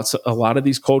outspoken about a lot of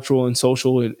these cultural and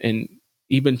social and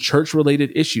even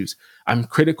church-related issues. I'm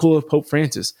critical of Pope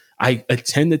Francis. I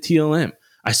attend the TLM.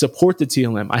 I support the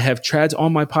TLM. I have trads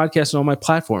on my podcast and on my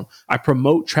platform. I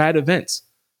promote trad events.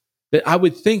 That I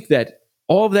would think that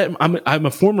all of that, I'm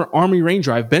a former Army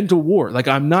Ranger. I've been to war. Like,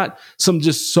 I'm not some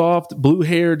just soft,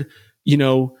 blue-haired,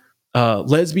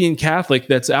 lesbian Catholic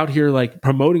that's out here like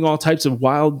promoting all types of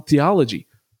wild theology.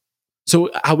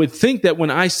 So I would think that when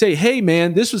I say, hey,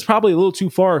 man, this was probably a little too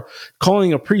far,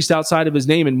 calling a priest outside of his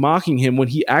name and mocking him when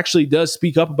he actually does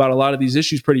speak up about a lot of these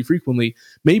issues pretty frequently,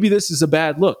 maybe this is a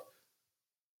bad look.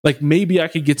 Like, maybe I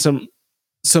could get some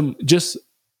just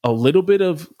a little bit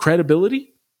of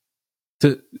credibility,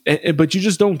 but you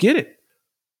just don't get it.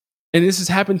 And this has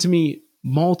happened to me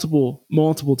multiple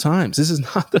times. This is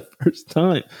not the first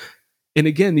time. And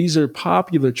again, these are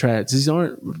popular trads. These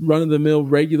aren't run-of-the-mill,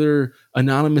 regular,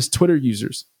 anonymous Twitter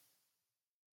users.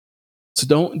 So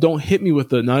don't hit me with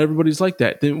the not everybody's like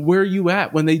that. Then where are you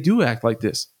at when they do act like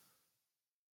this?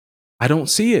 I don't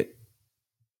see it.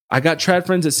 I got trad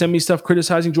friends that send me stuff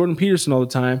criticizing Jordan Peterson all the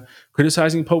time,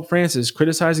 criticizing Pope Francis,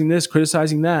 criticizing this,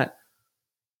 criticizing that,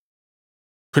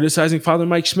 criticizing Father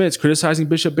Mike Schmitz, criticizing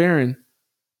Bishop Barron.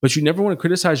 But you never want to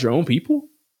criticize your own people?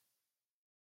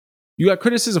 You got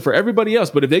criticism for everybody else,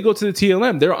 but if they go to the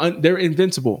TLM, they're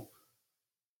invincible.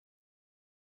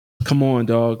 Come on,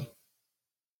 dog.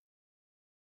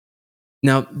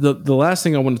 Now, the last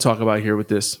thing I want to talk about here with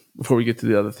this, before we get to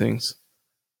the other things,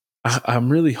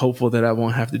 I'm really hopeful that I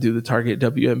won't have to do the Target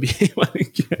WNBA one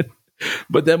again,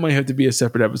 but that might have to be a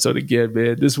separate episode again,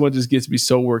 man. This one just gets me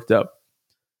so worked up.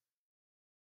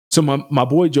 So my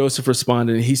boy Joseph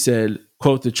responded, and he said,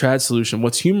 quote, the trad solution.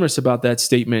 What's humorous about that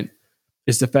statement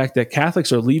is the fact that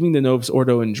Catholics are leaving the Novus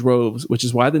Ordo in droves, which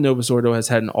is why the Novus Ordo has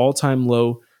had an all-time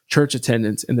low church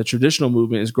attendance, and the traditional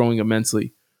movement is growing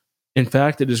immensely. In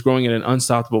fact, it is growing at an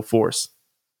unstoppable force.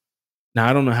 Now,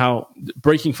 I don't know how,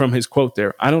 breaking from his quote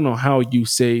there, I don't know how you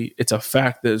say it's a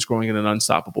fact that it's growing at an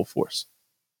unstoppable force.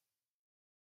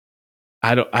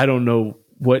 I don't know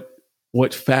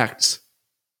what facts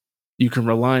you can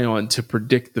rely on to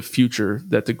predict the future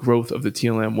that the growth of the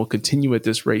TLM will continue at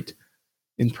this rate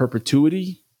in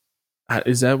perpetuity.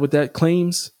 Is that what that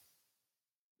claims?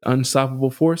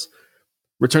 Unstoppable force?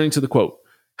 Returning to the quote.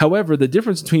 However, the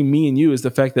difference between me and you is the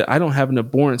fact that I don't have an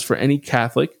abhorrence for any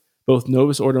Catholic, both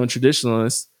Novus Ordo and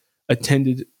traditionalists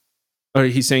attended, or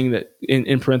he's saying that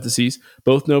in parentheses,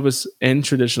 both Novus and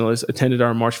traditionalists attended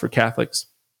our March for Catholics.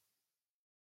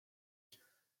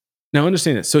 Now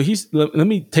understand this. So let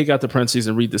me take out the parentheses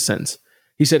and read the sentence.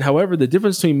 He said, however, the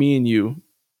difference between me and you,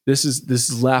 this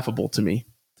is laughable to me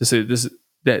to say this,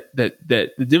 that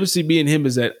the difference between me and him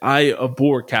is that I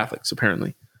abhor Catholics,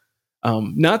 apparently.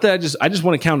 Not that I just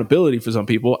want accountability for some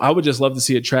people. I would just love to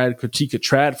see a trad critique a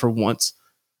trad for once,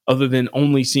 other than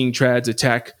only seeing trads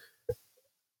attack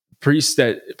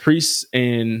priests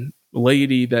and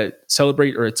laity that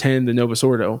celebrate or attend the Novus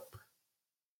Ordo.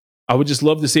 I would just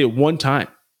love to see it one time.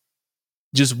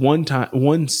 Just one time,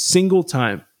 one single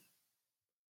time.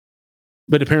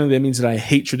 But apparently that means that I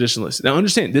hate traditionalists. Now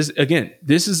understand this again.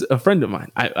 This is a friend of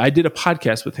mine. I did a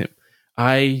podcast with him.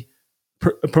 I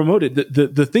promoted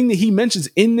the thing that he mentions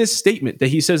in this statement that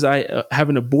he says I have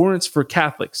an abhorrence for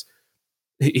Catholics.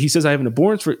 He says I have an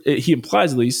abhorrence for. He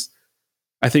implies, at least,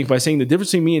 I think, by saying the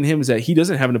difference between me and him is that he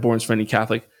doesn't have an abhorrence for any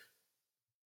Catholic.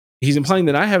 He's implying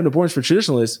that I have an abhorrence for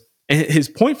traditionalists. And his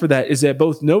point for that is that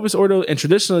both Novus Ordo and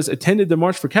traditionalists attended the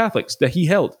March for Catholics that he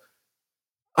held.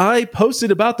 I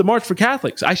posted about the March for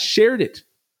Catholics. I shared it.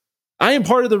 I am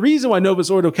part of the reason why Novus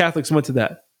Ordo Catholics went to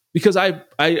that, because I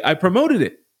promoted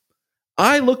it.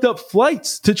 I looked up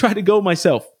flights to try to go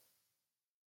myself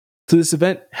to this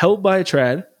event held by a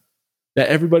trad that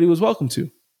everybody was welcome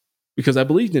to because I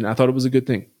believed in it. I thought it was a good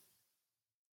thing.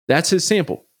 That's his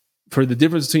sample for the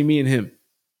difference between me and him,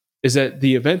 is that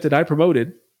the event that I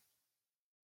promoted,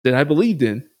 that I believed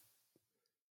in,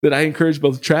 that I encouraged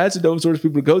both trads and Novus Ordo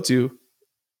people to go to,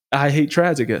 I hate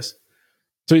trads, I guess.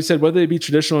 So he said, whether they be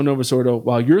traditional or Novus Ordo,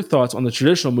 while your thoughts on the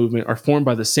traditional movement are formed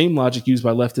by the same logic used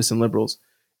by leftists and liberals,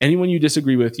 anyone you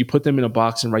disagree with, you put them in a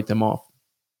box and write them off.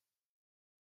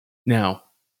 Now,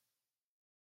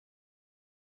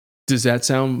 does that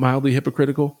sound mildly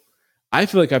hypocritical? I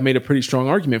feel like I've made a pretty strong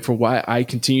argument for why I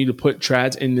continue to put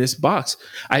trads in this box.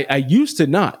 I used to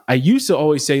not. I used to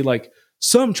always say like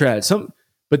some trads,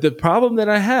 but the problem that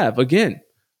I have, again,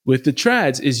 with the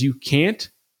trads is you can't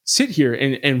sit here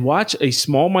and watch a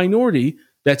small minority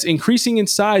that's increasing in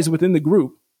size within the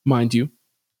group, mind you.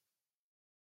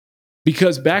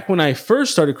 Because back when I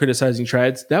first started criticizing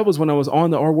trads, that was when I was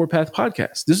on the Our Warpath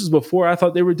podcast. This was before I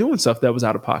thought they were doing stuff that was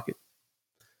out of pocket.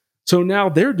 So now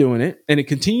they're doing it, and it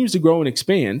continues to grow and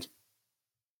expand,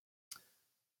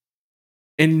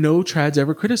 and no trads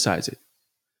ever criticize it.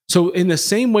 So in the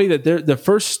same way that the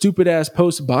first stupid ass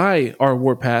post by our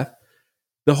Warpath,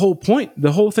 the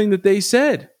whole thing that they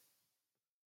said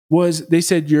was, they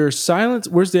said, your silence,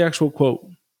 where's the actual quote?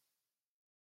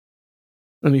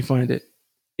 Let me find it.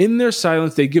 In their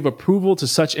silence, they give approval to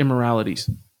such immoralities.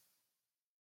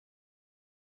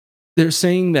 They're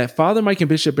saying that Father Mike and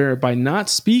Bishop Barrett, by not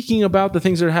speaking about the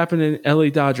things that are happening in LA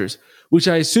Dodgers, which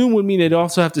I assume would mean they'd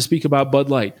also have to speak about Bud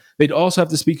Light. They'd also have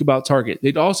to speak about Target.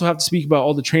 They'd also have to speak about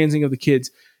all the transing of the kids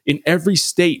in every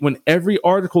state when every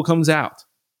article comes out.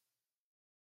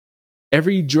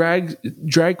 Every drag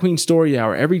queen story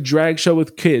hour, every drag show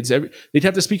with kids, they'd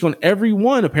have to speak on every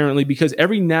one, apparently, because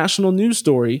every national news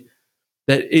story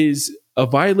that is a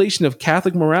violation of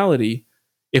Catholic morality,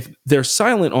 if they're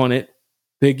silent on it,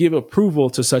 they give approval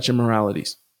to such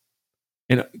immoralities.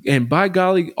 And by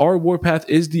golly, our Warpath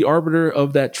is the arbiter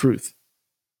of that truth.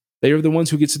 They are the ones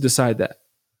who get to decide that.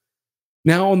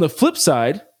 Now, on the flip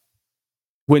side,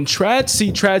 when trads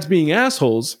see trads being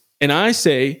assholes, and I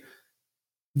say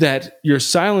that your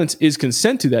silence is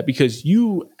consent to that because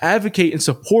you advocate and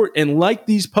support and like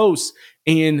these posts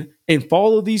and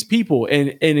follow these people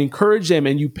and encourage them,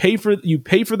 and you pay for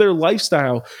their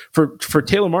lifestyle. For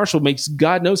Taylor Marshall, makes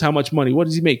God knows how much money. What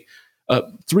does he make?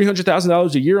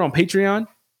 $300,000 a year on Patreon.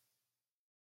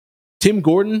 Tim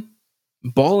Gordon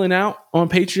balling out on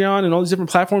Patreon and all these different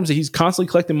platforms that he's constantly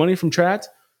collecting money from trads.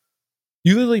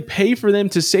 You literally pay for them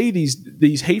to say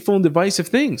these hateful and divisive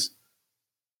things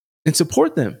and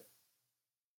support them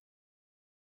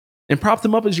and prop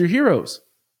them up as your heroes.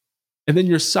 And then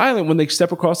you're silent when they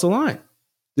step across the line.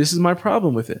 This is my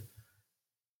problem with it.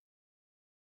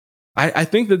 I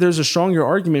think that there's a stronger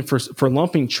argument for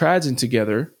lumping trads in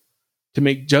together to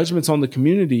make judgments on the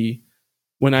community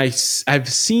when I've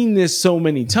seen this so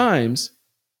many times.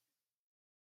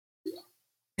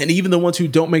 And even the ones who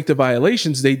don't make the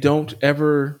violations, they don't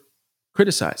ever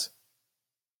criticize.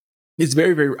 It's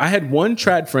very, very... I had one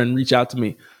trad friend reach out to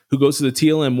me who goes to the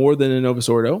TLM more than a Novus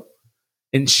Ordo.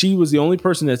 And she was the only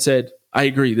person that said, I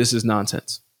agree, this is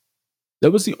nonsense.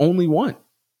 That was the only one.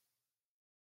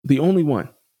 The only one.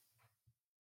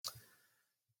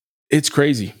 It's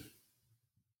crazy.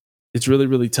 It's really,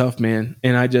 really tough, man.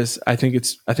 And I think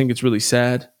it's really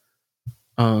sad.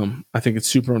 I think it's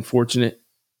super unfortunate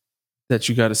that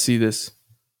you got to see this.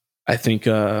 I think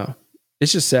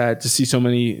it's just sad to see so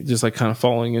many just like kind of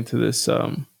falling into this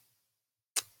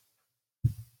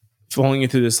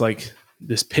like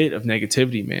this pit of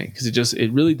negativity, man. Because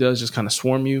it really does just kind of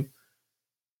swarm you,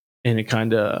 and it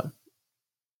kind of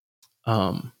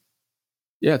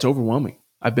it's overwhelming.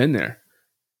 I've been there,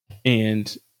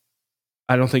 and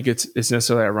I don't think it's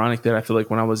necessarily ironic that I feel like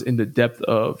when I was in the depth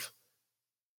of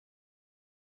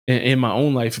in my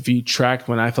own life, if you track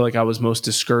when I felt like I was most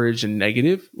discouraged and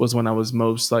negative, was when I was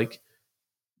most like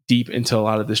deep into a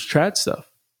lot of this trad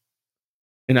stuff.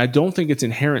 And I don't think it's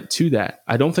inherent to that.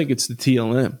 I don't think it's the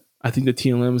TLM. I think the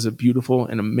TLM is a beautiful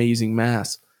and amazing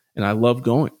mass, and I love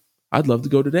going. I'd love to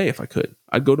go today if I could.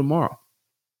 I'd go tomorrow.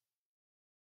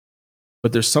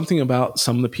 But there's something about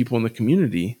some of the people in the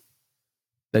community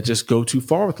that just go too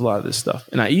far with a lot of this stuff.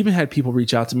 And I even had people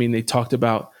reach out to me, and they talked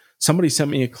about, somebody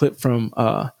sent me a clip from,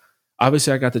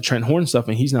 obviously I got the Trent Horn stuff,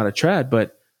 and he's not a trad,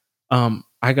 but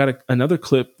I got another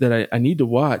clip that I need to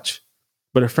watch,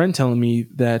 but a friend telling me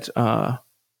that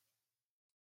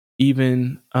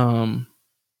even Father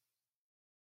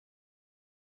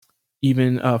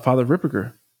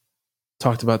Ripperger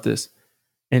talked about this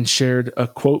and shared a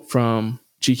quote from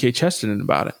G.K. Chesterton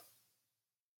about it,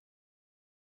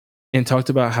 and talked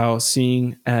about how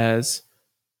seeing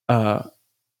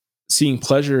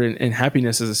pleasure and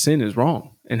happiness as a sin is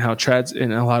wrong, and how trads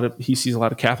and he sees a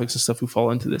lot of Catholics and stuff who fall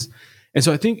into this. And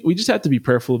so I think we just have to be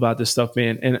prayerful about this stuff,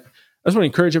 man. And I just want to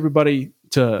encourage everybody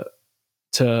to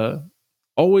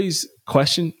always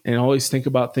question and always think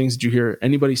about things that you hear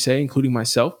anybody say, including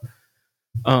myself.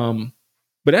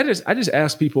 But I just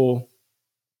ask people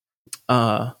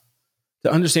to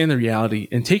understand the reality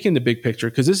and take in the big picture,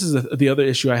 because this is the other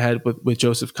issue I had with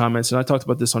Joseph's comments, and I talked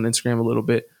about this on Instagram a little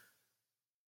bit.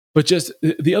 But just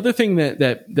the other thing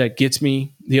that gets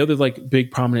me, the other like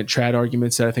big prominent trad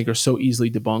arguments that I think are so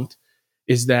easily debunked,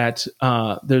 is that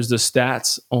there's the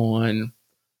stats on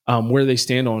where they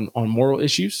stand on moral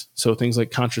issues. So things like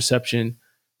contraception,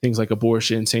 things like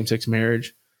abortion, same-sex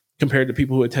marriage, compared to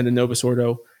people who attend a Novus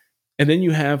Ordo. And then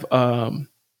you have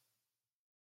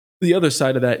the other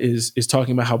side of that is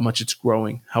talking about how much it's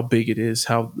growing, how big it is,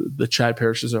 how the trad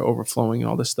parishes are overflowing, and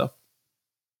all this stuff.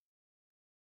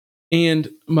 And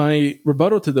my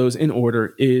rebuttal to those in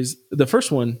order is the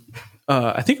first one.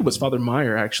 I think it was Father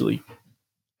Meyer actually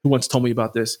who once told me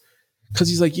about this, because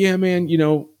he's like, yeah, man,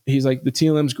 he's like, the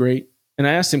TLM's great. And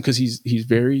I asked him because he's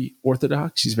very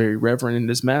orthodox, he's very reverent in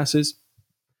his masses.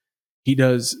 He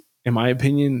does, in my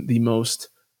opinion, the most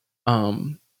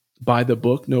by the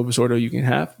book Novus Ordo you can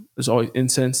have. There's always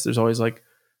incense. There's always like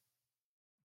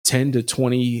 10 to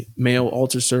 20 male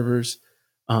altar servers.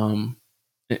 And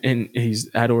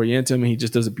he's ad orientem, and he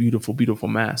just does a beautiful, beautiful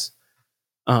mass.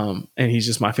 And he's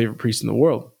just my favorite priest in the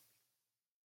world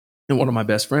and one of my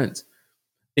best friends.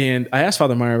 And I asked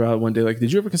Father Meyer about it one day, like,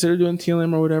 did you ever consider doing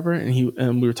TLM or whatever?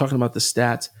 And we were talking about the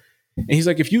stats. And he's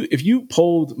like, if you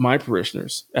polled my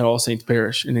parishioners at All Saints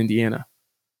Parish in Indiana,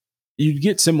 you'd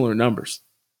get similar numbers.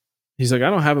 He's like, I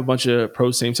don't have a bunch of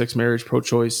pro same-sex marriage,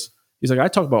 pro-choice. He's like, I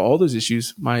talk about all those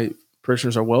issues. My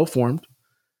parishioners are well-formed,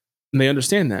 and they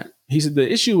understand that. He said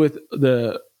the issue with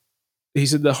the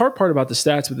hard part about the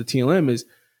stats with the TLM is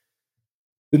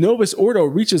the Novus Ordo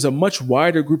reaches a much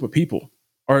wider group of people.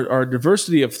 Our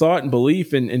diversity of thought and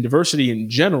belief and diversity in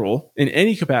general, in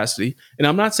any capacity, and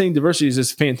I'm not saying diversity is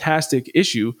this fantastic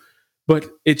issue, but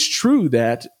it's true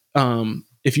that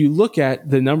if you look at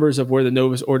the numbers of where the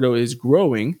Novus Ordo is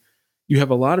growing, you have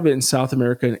a lot of it in South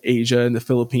America and Asia and the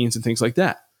Philippines and things like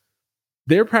that.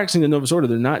 They're practicing the Novus Ordo.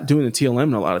 They're not doing the TLM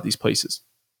in a lot of these places.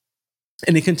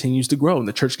 And it continues to grow, and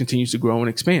the church continues to grow and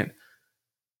expand.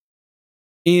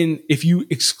 And if you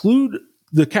exclude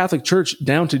the Catholic Church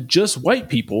down to just white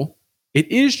people, it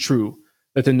is true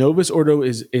that the Novus Ordo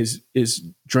is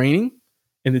draining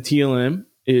and the TLM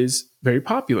is very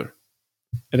popular.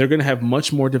 And they're going to have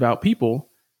much more devout people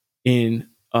in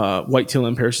white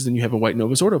TLM parishes than you have in white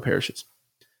Novus Ordo parishes.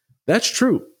 That's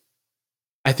true.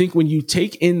 I think when you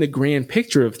take in the grand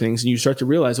picture of things and you start to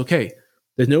realize, okay,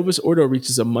 the Novus Ordo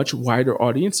reaches a much wider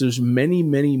audience. There's many,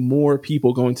 many more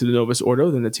people going to the Novus Ordo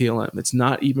than the TLM. It's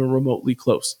not even remotely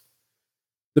close.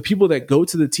 The people that go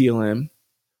to the TLM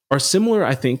are similar,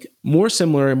 I think, more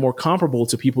similar and more comparable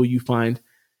to people you find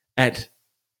at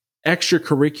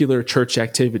extracurricular church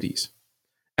activities,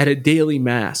 at a daily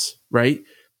mass, right?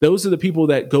 Those are the people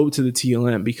that go to the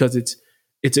TLM because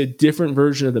it's a different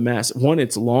version of the mass. One,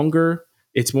 it's longer,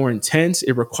 it's more intense,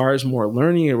 it requires more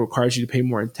learning, it requires you to pay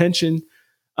more attention.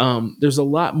 There's a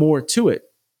lot more to it.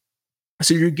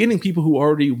 So you're getting people who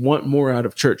already want more out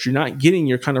of church. You're not getting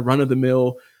your kind of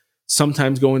run-of-the-mill,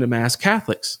 sometimes going to mass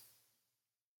Catholics.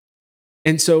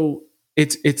 And so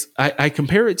I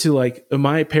compare it to, like, in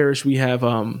my parish, we have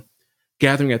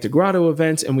gathering at the grotto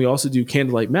events, and we also do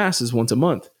candlelight masses once a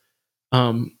month.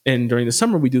 And during the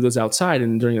summer, we do those outside.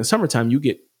 And during the summertime, you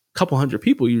get a couple hundred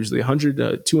people, usually 100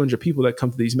 to 200 people that come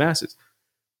to these masses.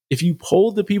 If you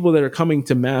polled the people that are coming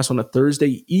to mass on a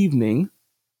Thursday evening,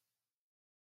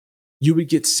 you would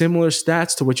get similar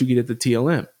stats to what you get at the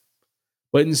TLM.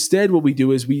 But instead, what we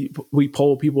do is we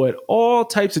poll people at all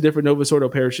types of different Novus Ordo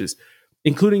parishes,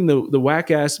 including the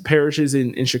whack-ass parishes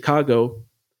in Chicago,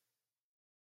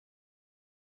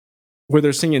 where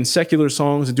they're singing secular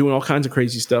songs and doing all kinds of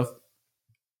crazy stuff.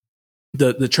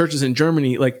 The churches in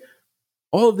Germany, like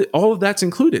all of that's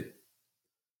included.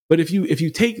 But if you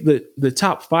take the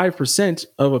top 5%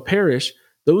 of a parish,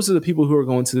 those are the people who are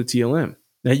going to the TLM.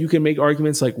 Now you can make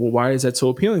arguments like, well, why is that so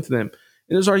appealing to them?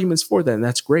 And there's arguments for that, and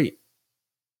that's great.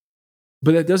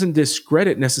 But that doesn't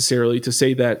discredit necessarily to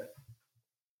say that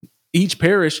each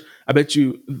parish, I bet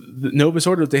you, the Novus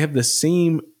Ordo, they have the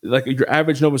same, like your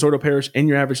average Novus Ordo parish and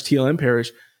your average TLM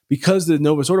parish, because the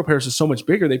Novus Ordo parish is so much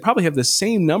bigger, they probably have the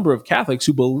same number of Catholics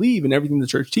who believe in everything the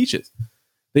church teaches.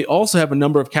 They also have a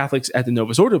number of Catholics at the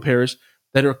Novus Ordo parish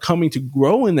that are coming to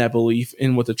grow in that belief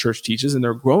in what the church teaches, and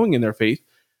they're growing in their faith,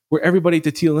 where everybody at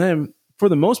the TLM, for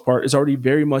the most part, is already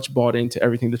very much bought into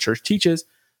everything the church teaches,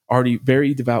 already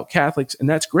very devout Catholics, and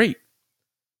that's great.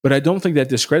 But I don't think that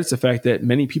discredits the fact that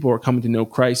many people are coming to know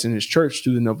Christ and his church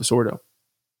through the Novus Ordo.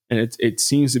 And it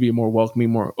seems to be a more welcoming,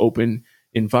 more open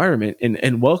environment.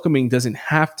 And welcoming doesn't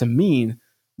have to mean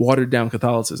watered down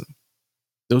Catholicism.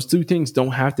 Those two things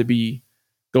don't have to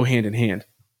go hand in hand.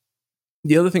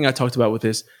 The other thing I talked about with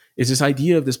this is this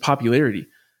idea of this popularity.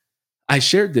 I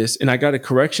shared this and I got a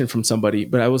correction from somebody,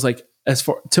 but I was like, as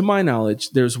far to my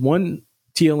knowledge, there's one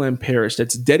TLM parish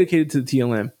that's dedicated to the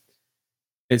TLM.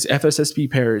 It's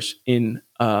FSSP parish in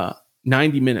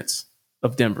 90 minutes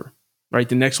of Denver, right?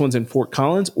 The next one's in Fort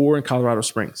Collins or in Colorado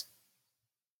Springs.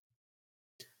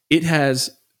 It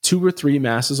has 2 or 3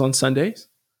 masses on Sundays.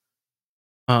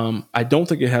 I don't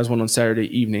think it has one on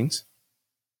Saturday evenings.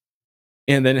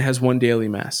 And then it has 1 daily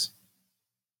mass.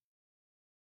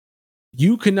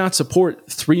 You could not support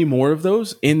 3 more of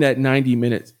those in that 90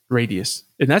 minute radius.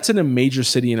 And that's in a major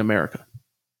city in America.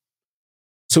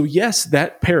 So yes,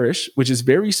 that parish, which is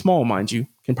very small, mind you,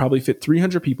 can probably fit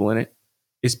 300 people in it,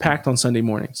 is packed on Sunday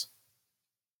mornings.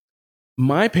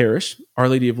 My parish, Our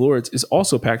Lady of Lourdes, is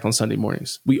also packed on Sunday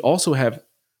mornings. We also have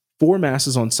 4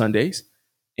 masses on Sundays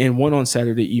and 1 on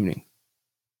Saturday evening.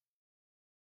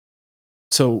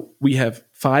 So we have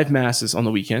 5 masses on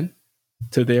the weekend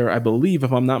to there, I believe,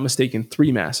 if I'm not mistaken,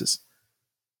 3 masses.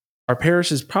 Our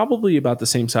parish is probably about the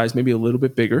same size, maybe a little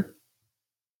bit bigger.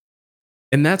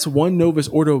 And that's one Novus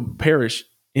Ordo parish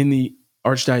in the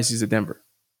Archdiocese of Denver.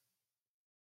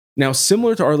 Now,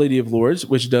 similar to Our Lady of Lourdes,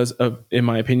 which does, in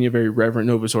my opinion, a very reverent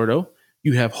Novus Ordo,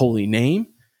 you have Holy Name,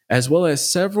 as well as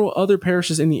several other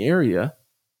parishes in the area.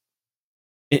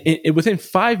 Within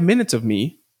 5 minutes of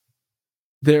me,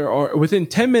 within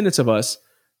 10 minutes of us,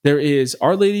 there is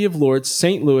Our Lady of Lourdes,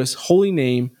 St. Louis, Holy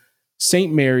Name,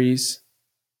 St. Mary's,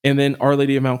 and then Our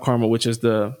Lady of Mount Carmel, which is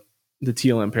the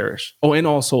TLM parish. Oh, and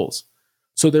All Souls.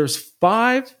 So there's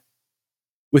 5,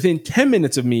 within 10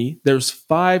 minutes of me, there's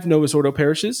 5 Novus Ordo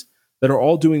parishes that are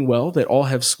all doing well, that all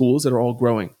have schools, that are all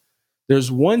growing. There's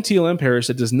one TLM parish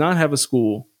that does not have a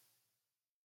school.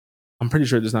 I'm pretty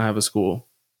sure it does not have a school.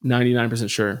 99%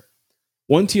 sure.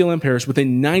 One TLM parish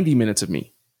within 90 minutes of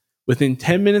me. Within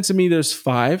 10 minutes of me, there's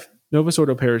 5 Novus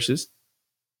Ordo parishes.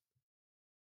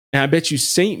 And I bet you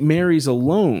St. Mary's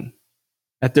alone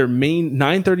at their main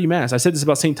 9:30 Mass. I said this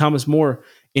about St. Thomas More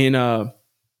in, I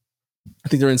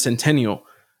think they're in Centennial.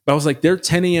 But I was like, their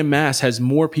 10 a.m. Mass has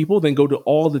more people than go to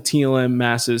all the TLM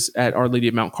Masses at Our Lady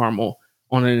of Mount Carmel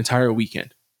on an entire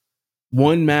weekend.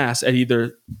 One Mass at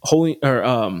either Holy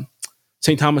or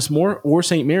St. Thomas More or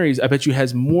St. Mary's, I bet you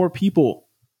has more people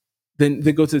than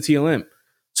go to the TLM.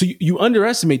 So you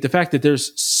underestimate the fact that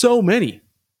there's so many.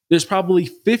 There's probably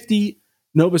 50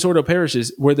 Novus Ordo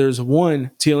parishes where there's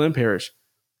one TLM parish.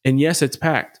 And yes, it's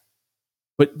packed.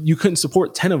 But you couldn't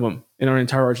support 10 of them in our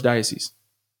entire archdiocese.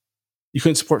 You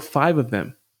couldn't support 5 of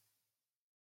them.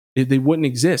 They wouldn't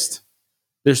exist.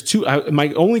 There's 2.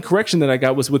 My only correction that I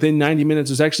got was within 90 minutes,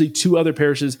 there's actually 2 other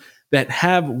parishes that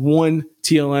have 1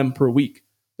 TLM per week.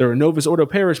 They're a Novus Ordo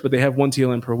parish, but they have 1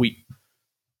 TLM per week.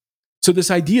 So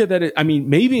this idea that,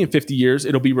 maybe in 50 years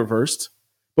it'll be reversed,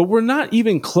 but we're not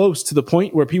even close to the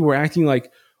point where people are acting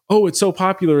like, oh, it's so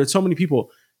popular, it's so many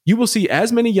people. You will see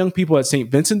as many young people at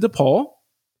St. Vincent de Paul,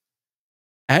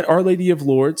 at Our Lady of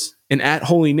Lourdes, and at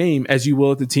Holy Name as you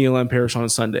will at the TLM parish on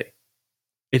Sunday.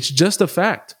 It's just a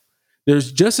fact.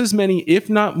 There's just as many, if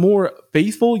not more,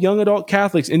 faithful young adult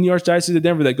Catholics in the Archdiocese of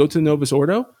Denver that go to the Novus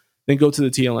Ordo than go to the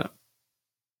TLM.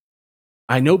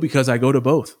 I know because I go to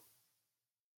both.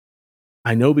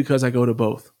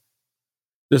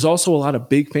 There's also a lot of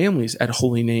big families at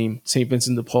Holy Name, St.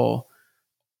 Vincent de Paul,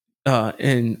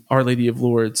 and Our Lady of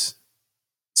Lourdes,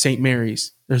 St.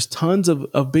 Mary's. There's tons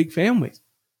of big families.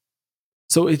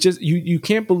 So it's just, you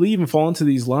can't believe and fall into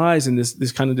these lies and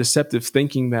this kind of deceptive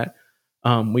thinking that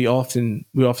we often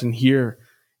hear.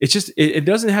 It's just, it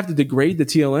doesn't have to degrade the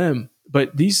TLM,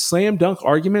 but these slam dunk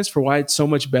arguments for why it's so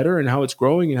much better and how it's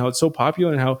growing and how it's so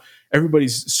popular and how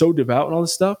everybody's so devout and all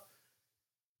this stuff,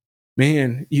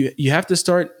 man, you have to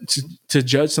start to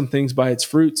judge some things by its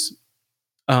fruits.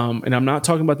 And I'm not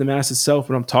talking about the Mass itself,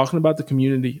 but I'm talking about the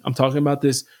community. I'm talking about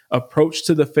this approach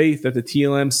to the faith that the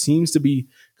TLM seems to be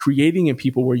creating in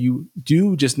people where you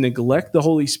do just neglect the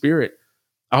Holy Spirit.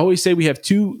 I always say we have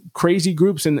 2 crazy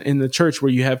groups in the church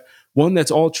where you have one that's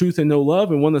all truth and no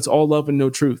love and one that's all love and no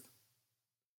truth.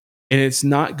 And it's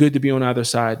not good to be on either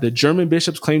side. The German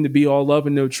bishops claim to be all love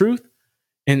and no truth.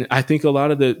 And I think a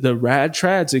lot of the rad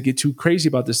trads that get too crazy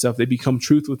about this stuff, they become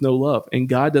truth with no love. And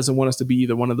God doesn't want us to be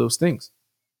either one of those things.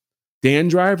 Dan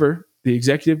Driver, the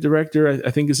executive director,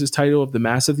 I think is his title, of the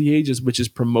Mass of the Ages, which is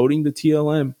promoting the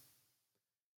TLM.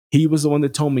 He was the one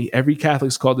that told me every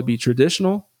Catholic's called to be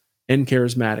traditional and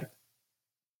charismatic.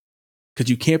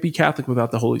 Because you can't be Catholic without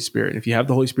the Holy Spirit. And if you have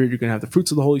the Holy Spirit, you're going to have the fruits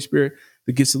of the Holy Spirit,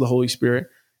 the gifts of the Holy Spirit,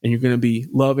 and you're going to be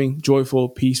loving, joyful,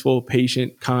 peaceful,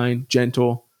 patient, kind,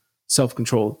 gentle,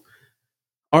 self-controlled.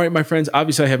 All right, my friends,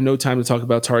 obviously I have no time to talk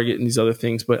about Target and these other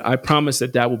things, but I promise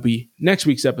that will be next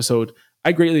week's episode.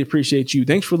 I greatly appreciate you.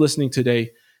 Thanks for listening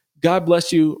today. God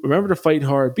bless you. Remember to fight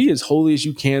hard. Be as holy as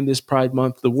you can this Pride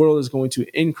Month. The world is going to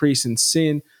increase in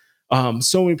sin.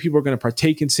 So many people are going to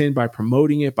partake in sin by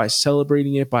promoting it, by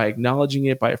celebrating it, by acknowledging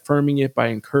it, by affirming it, by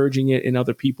encouraging it in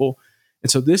other people. And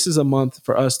so this is a month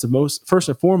for us to first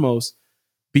and foremost,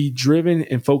 be driven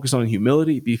and focus on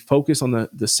humility, be focused on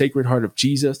the Sacred Heart of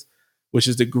Jesus, which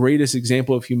is the greatest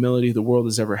example of humility the world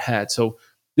has ever had. So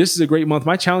this is a great month.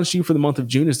 My challenge to you for the month of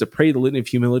June is to pray the Litany of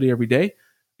Humility every day.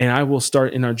 And I will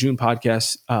start in our June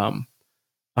podcast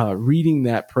reading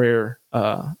that prayer.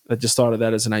 I just thought of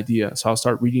that as an idea. So I'll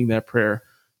start reading that prayer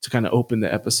to kind of open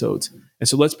the episodes. And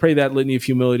so let's pray that litany of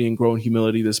humility and grow in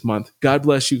humility this month. God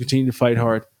bless you. Continue to fight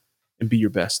hard and be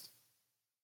your best.